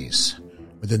many ways?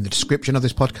 Within the description of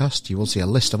this podcast, you will see a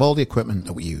list of all the equipment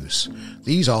that we use.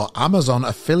 These are Amazon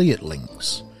affiliate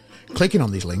links. Clicking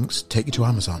on these links take you to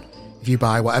Amazon. If you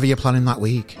buy whatever you're planning that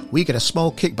week, we get a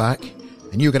small kickback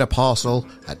and you get a parcel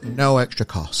at no extra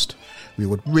cost. We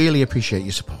would really appreciate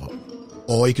your support.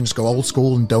 Or you can just go old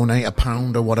school and donate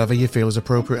 £1 or whatever you feel is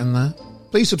appropriate in there.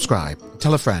 Please subscribe,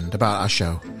 tell a friend about our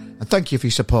show, and thank you for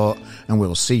your support, and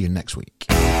we'll see you next week.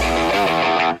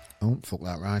 Oh, fuck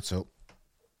that right up.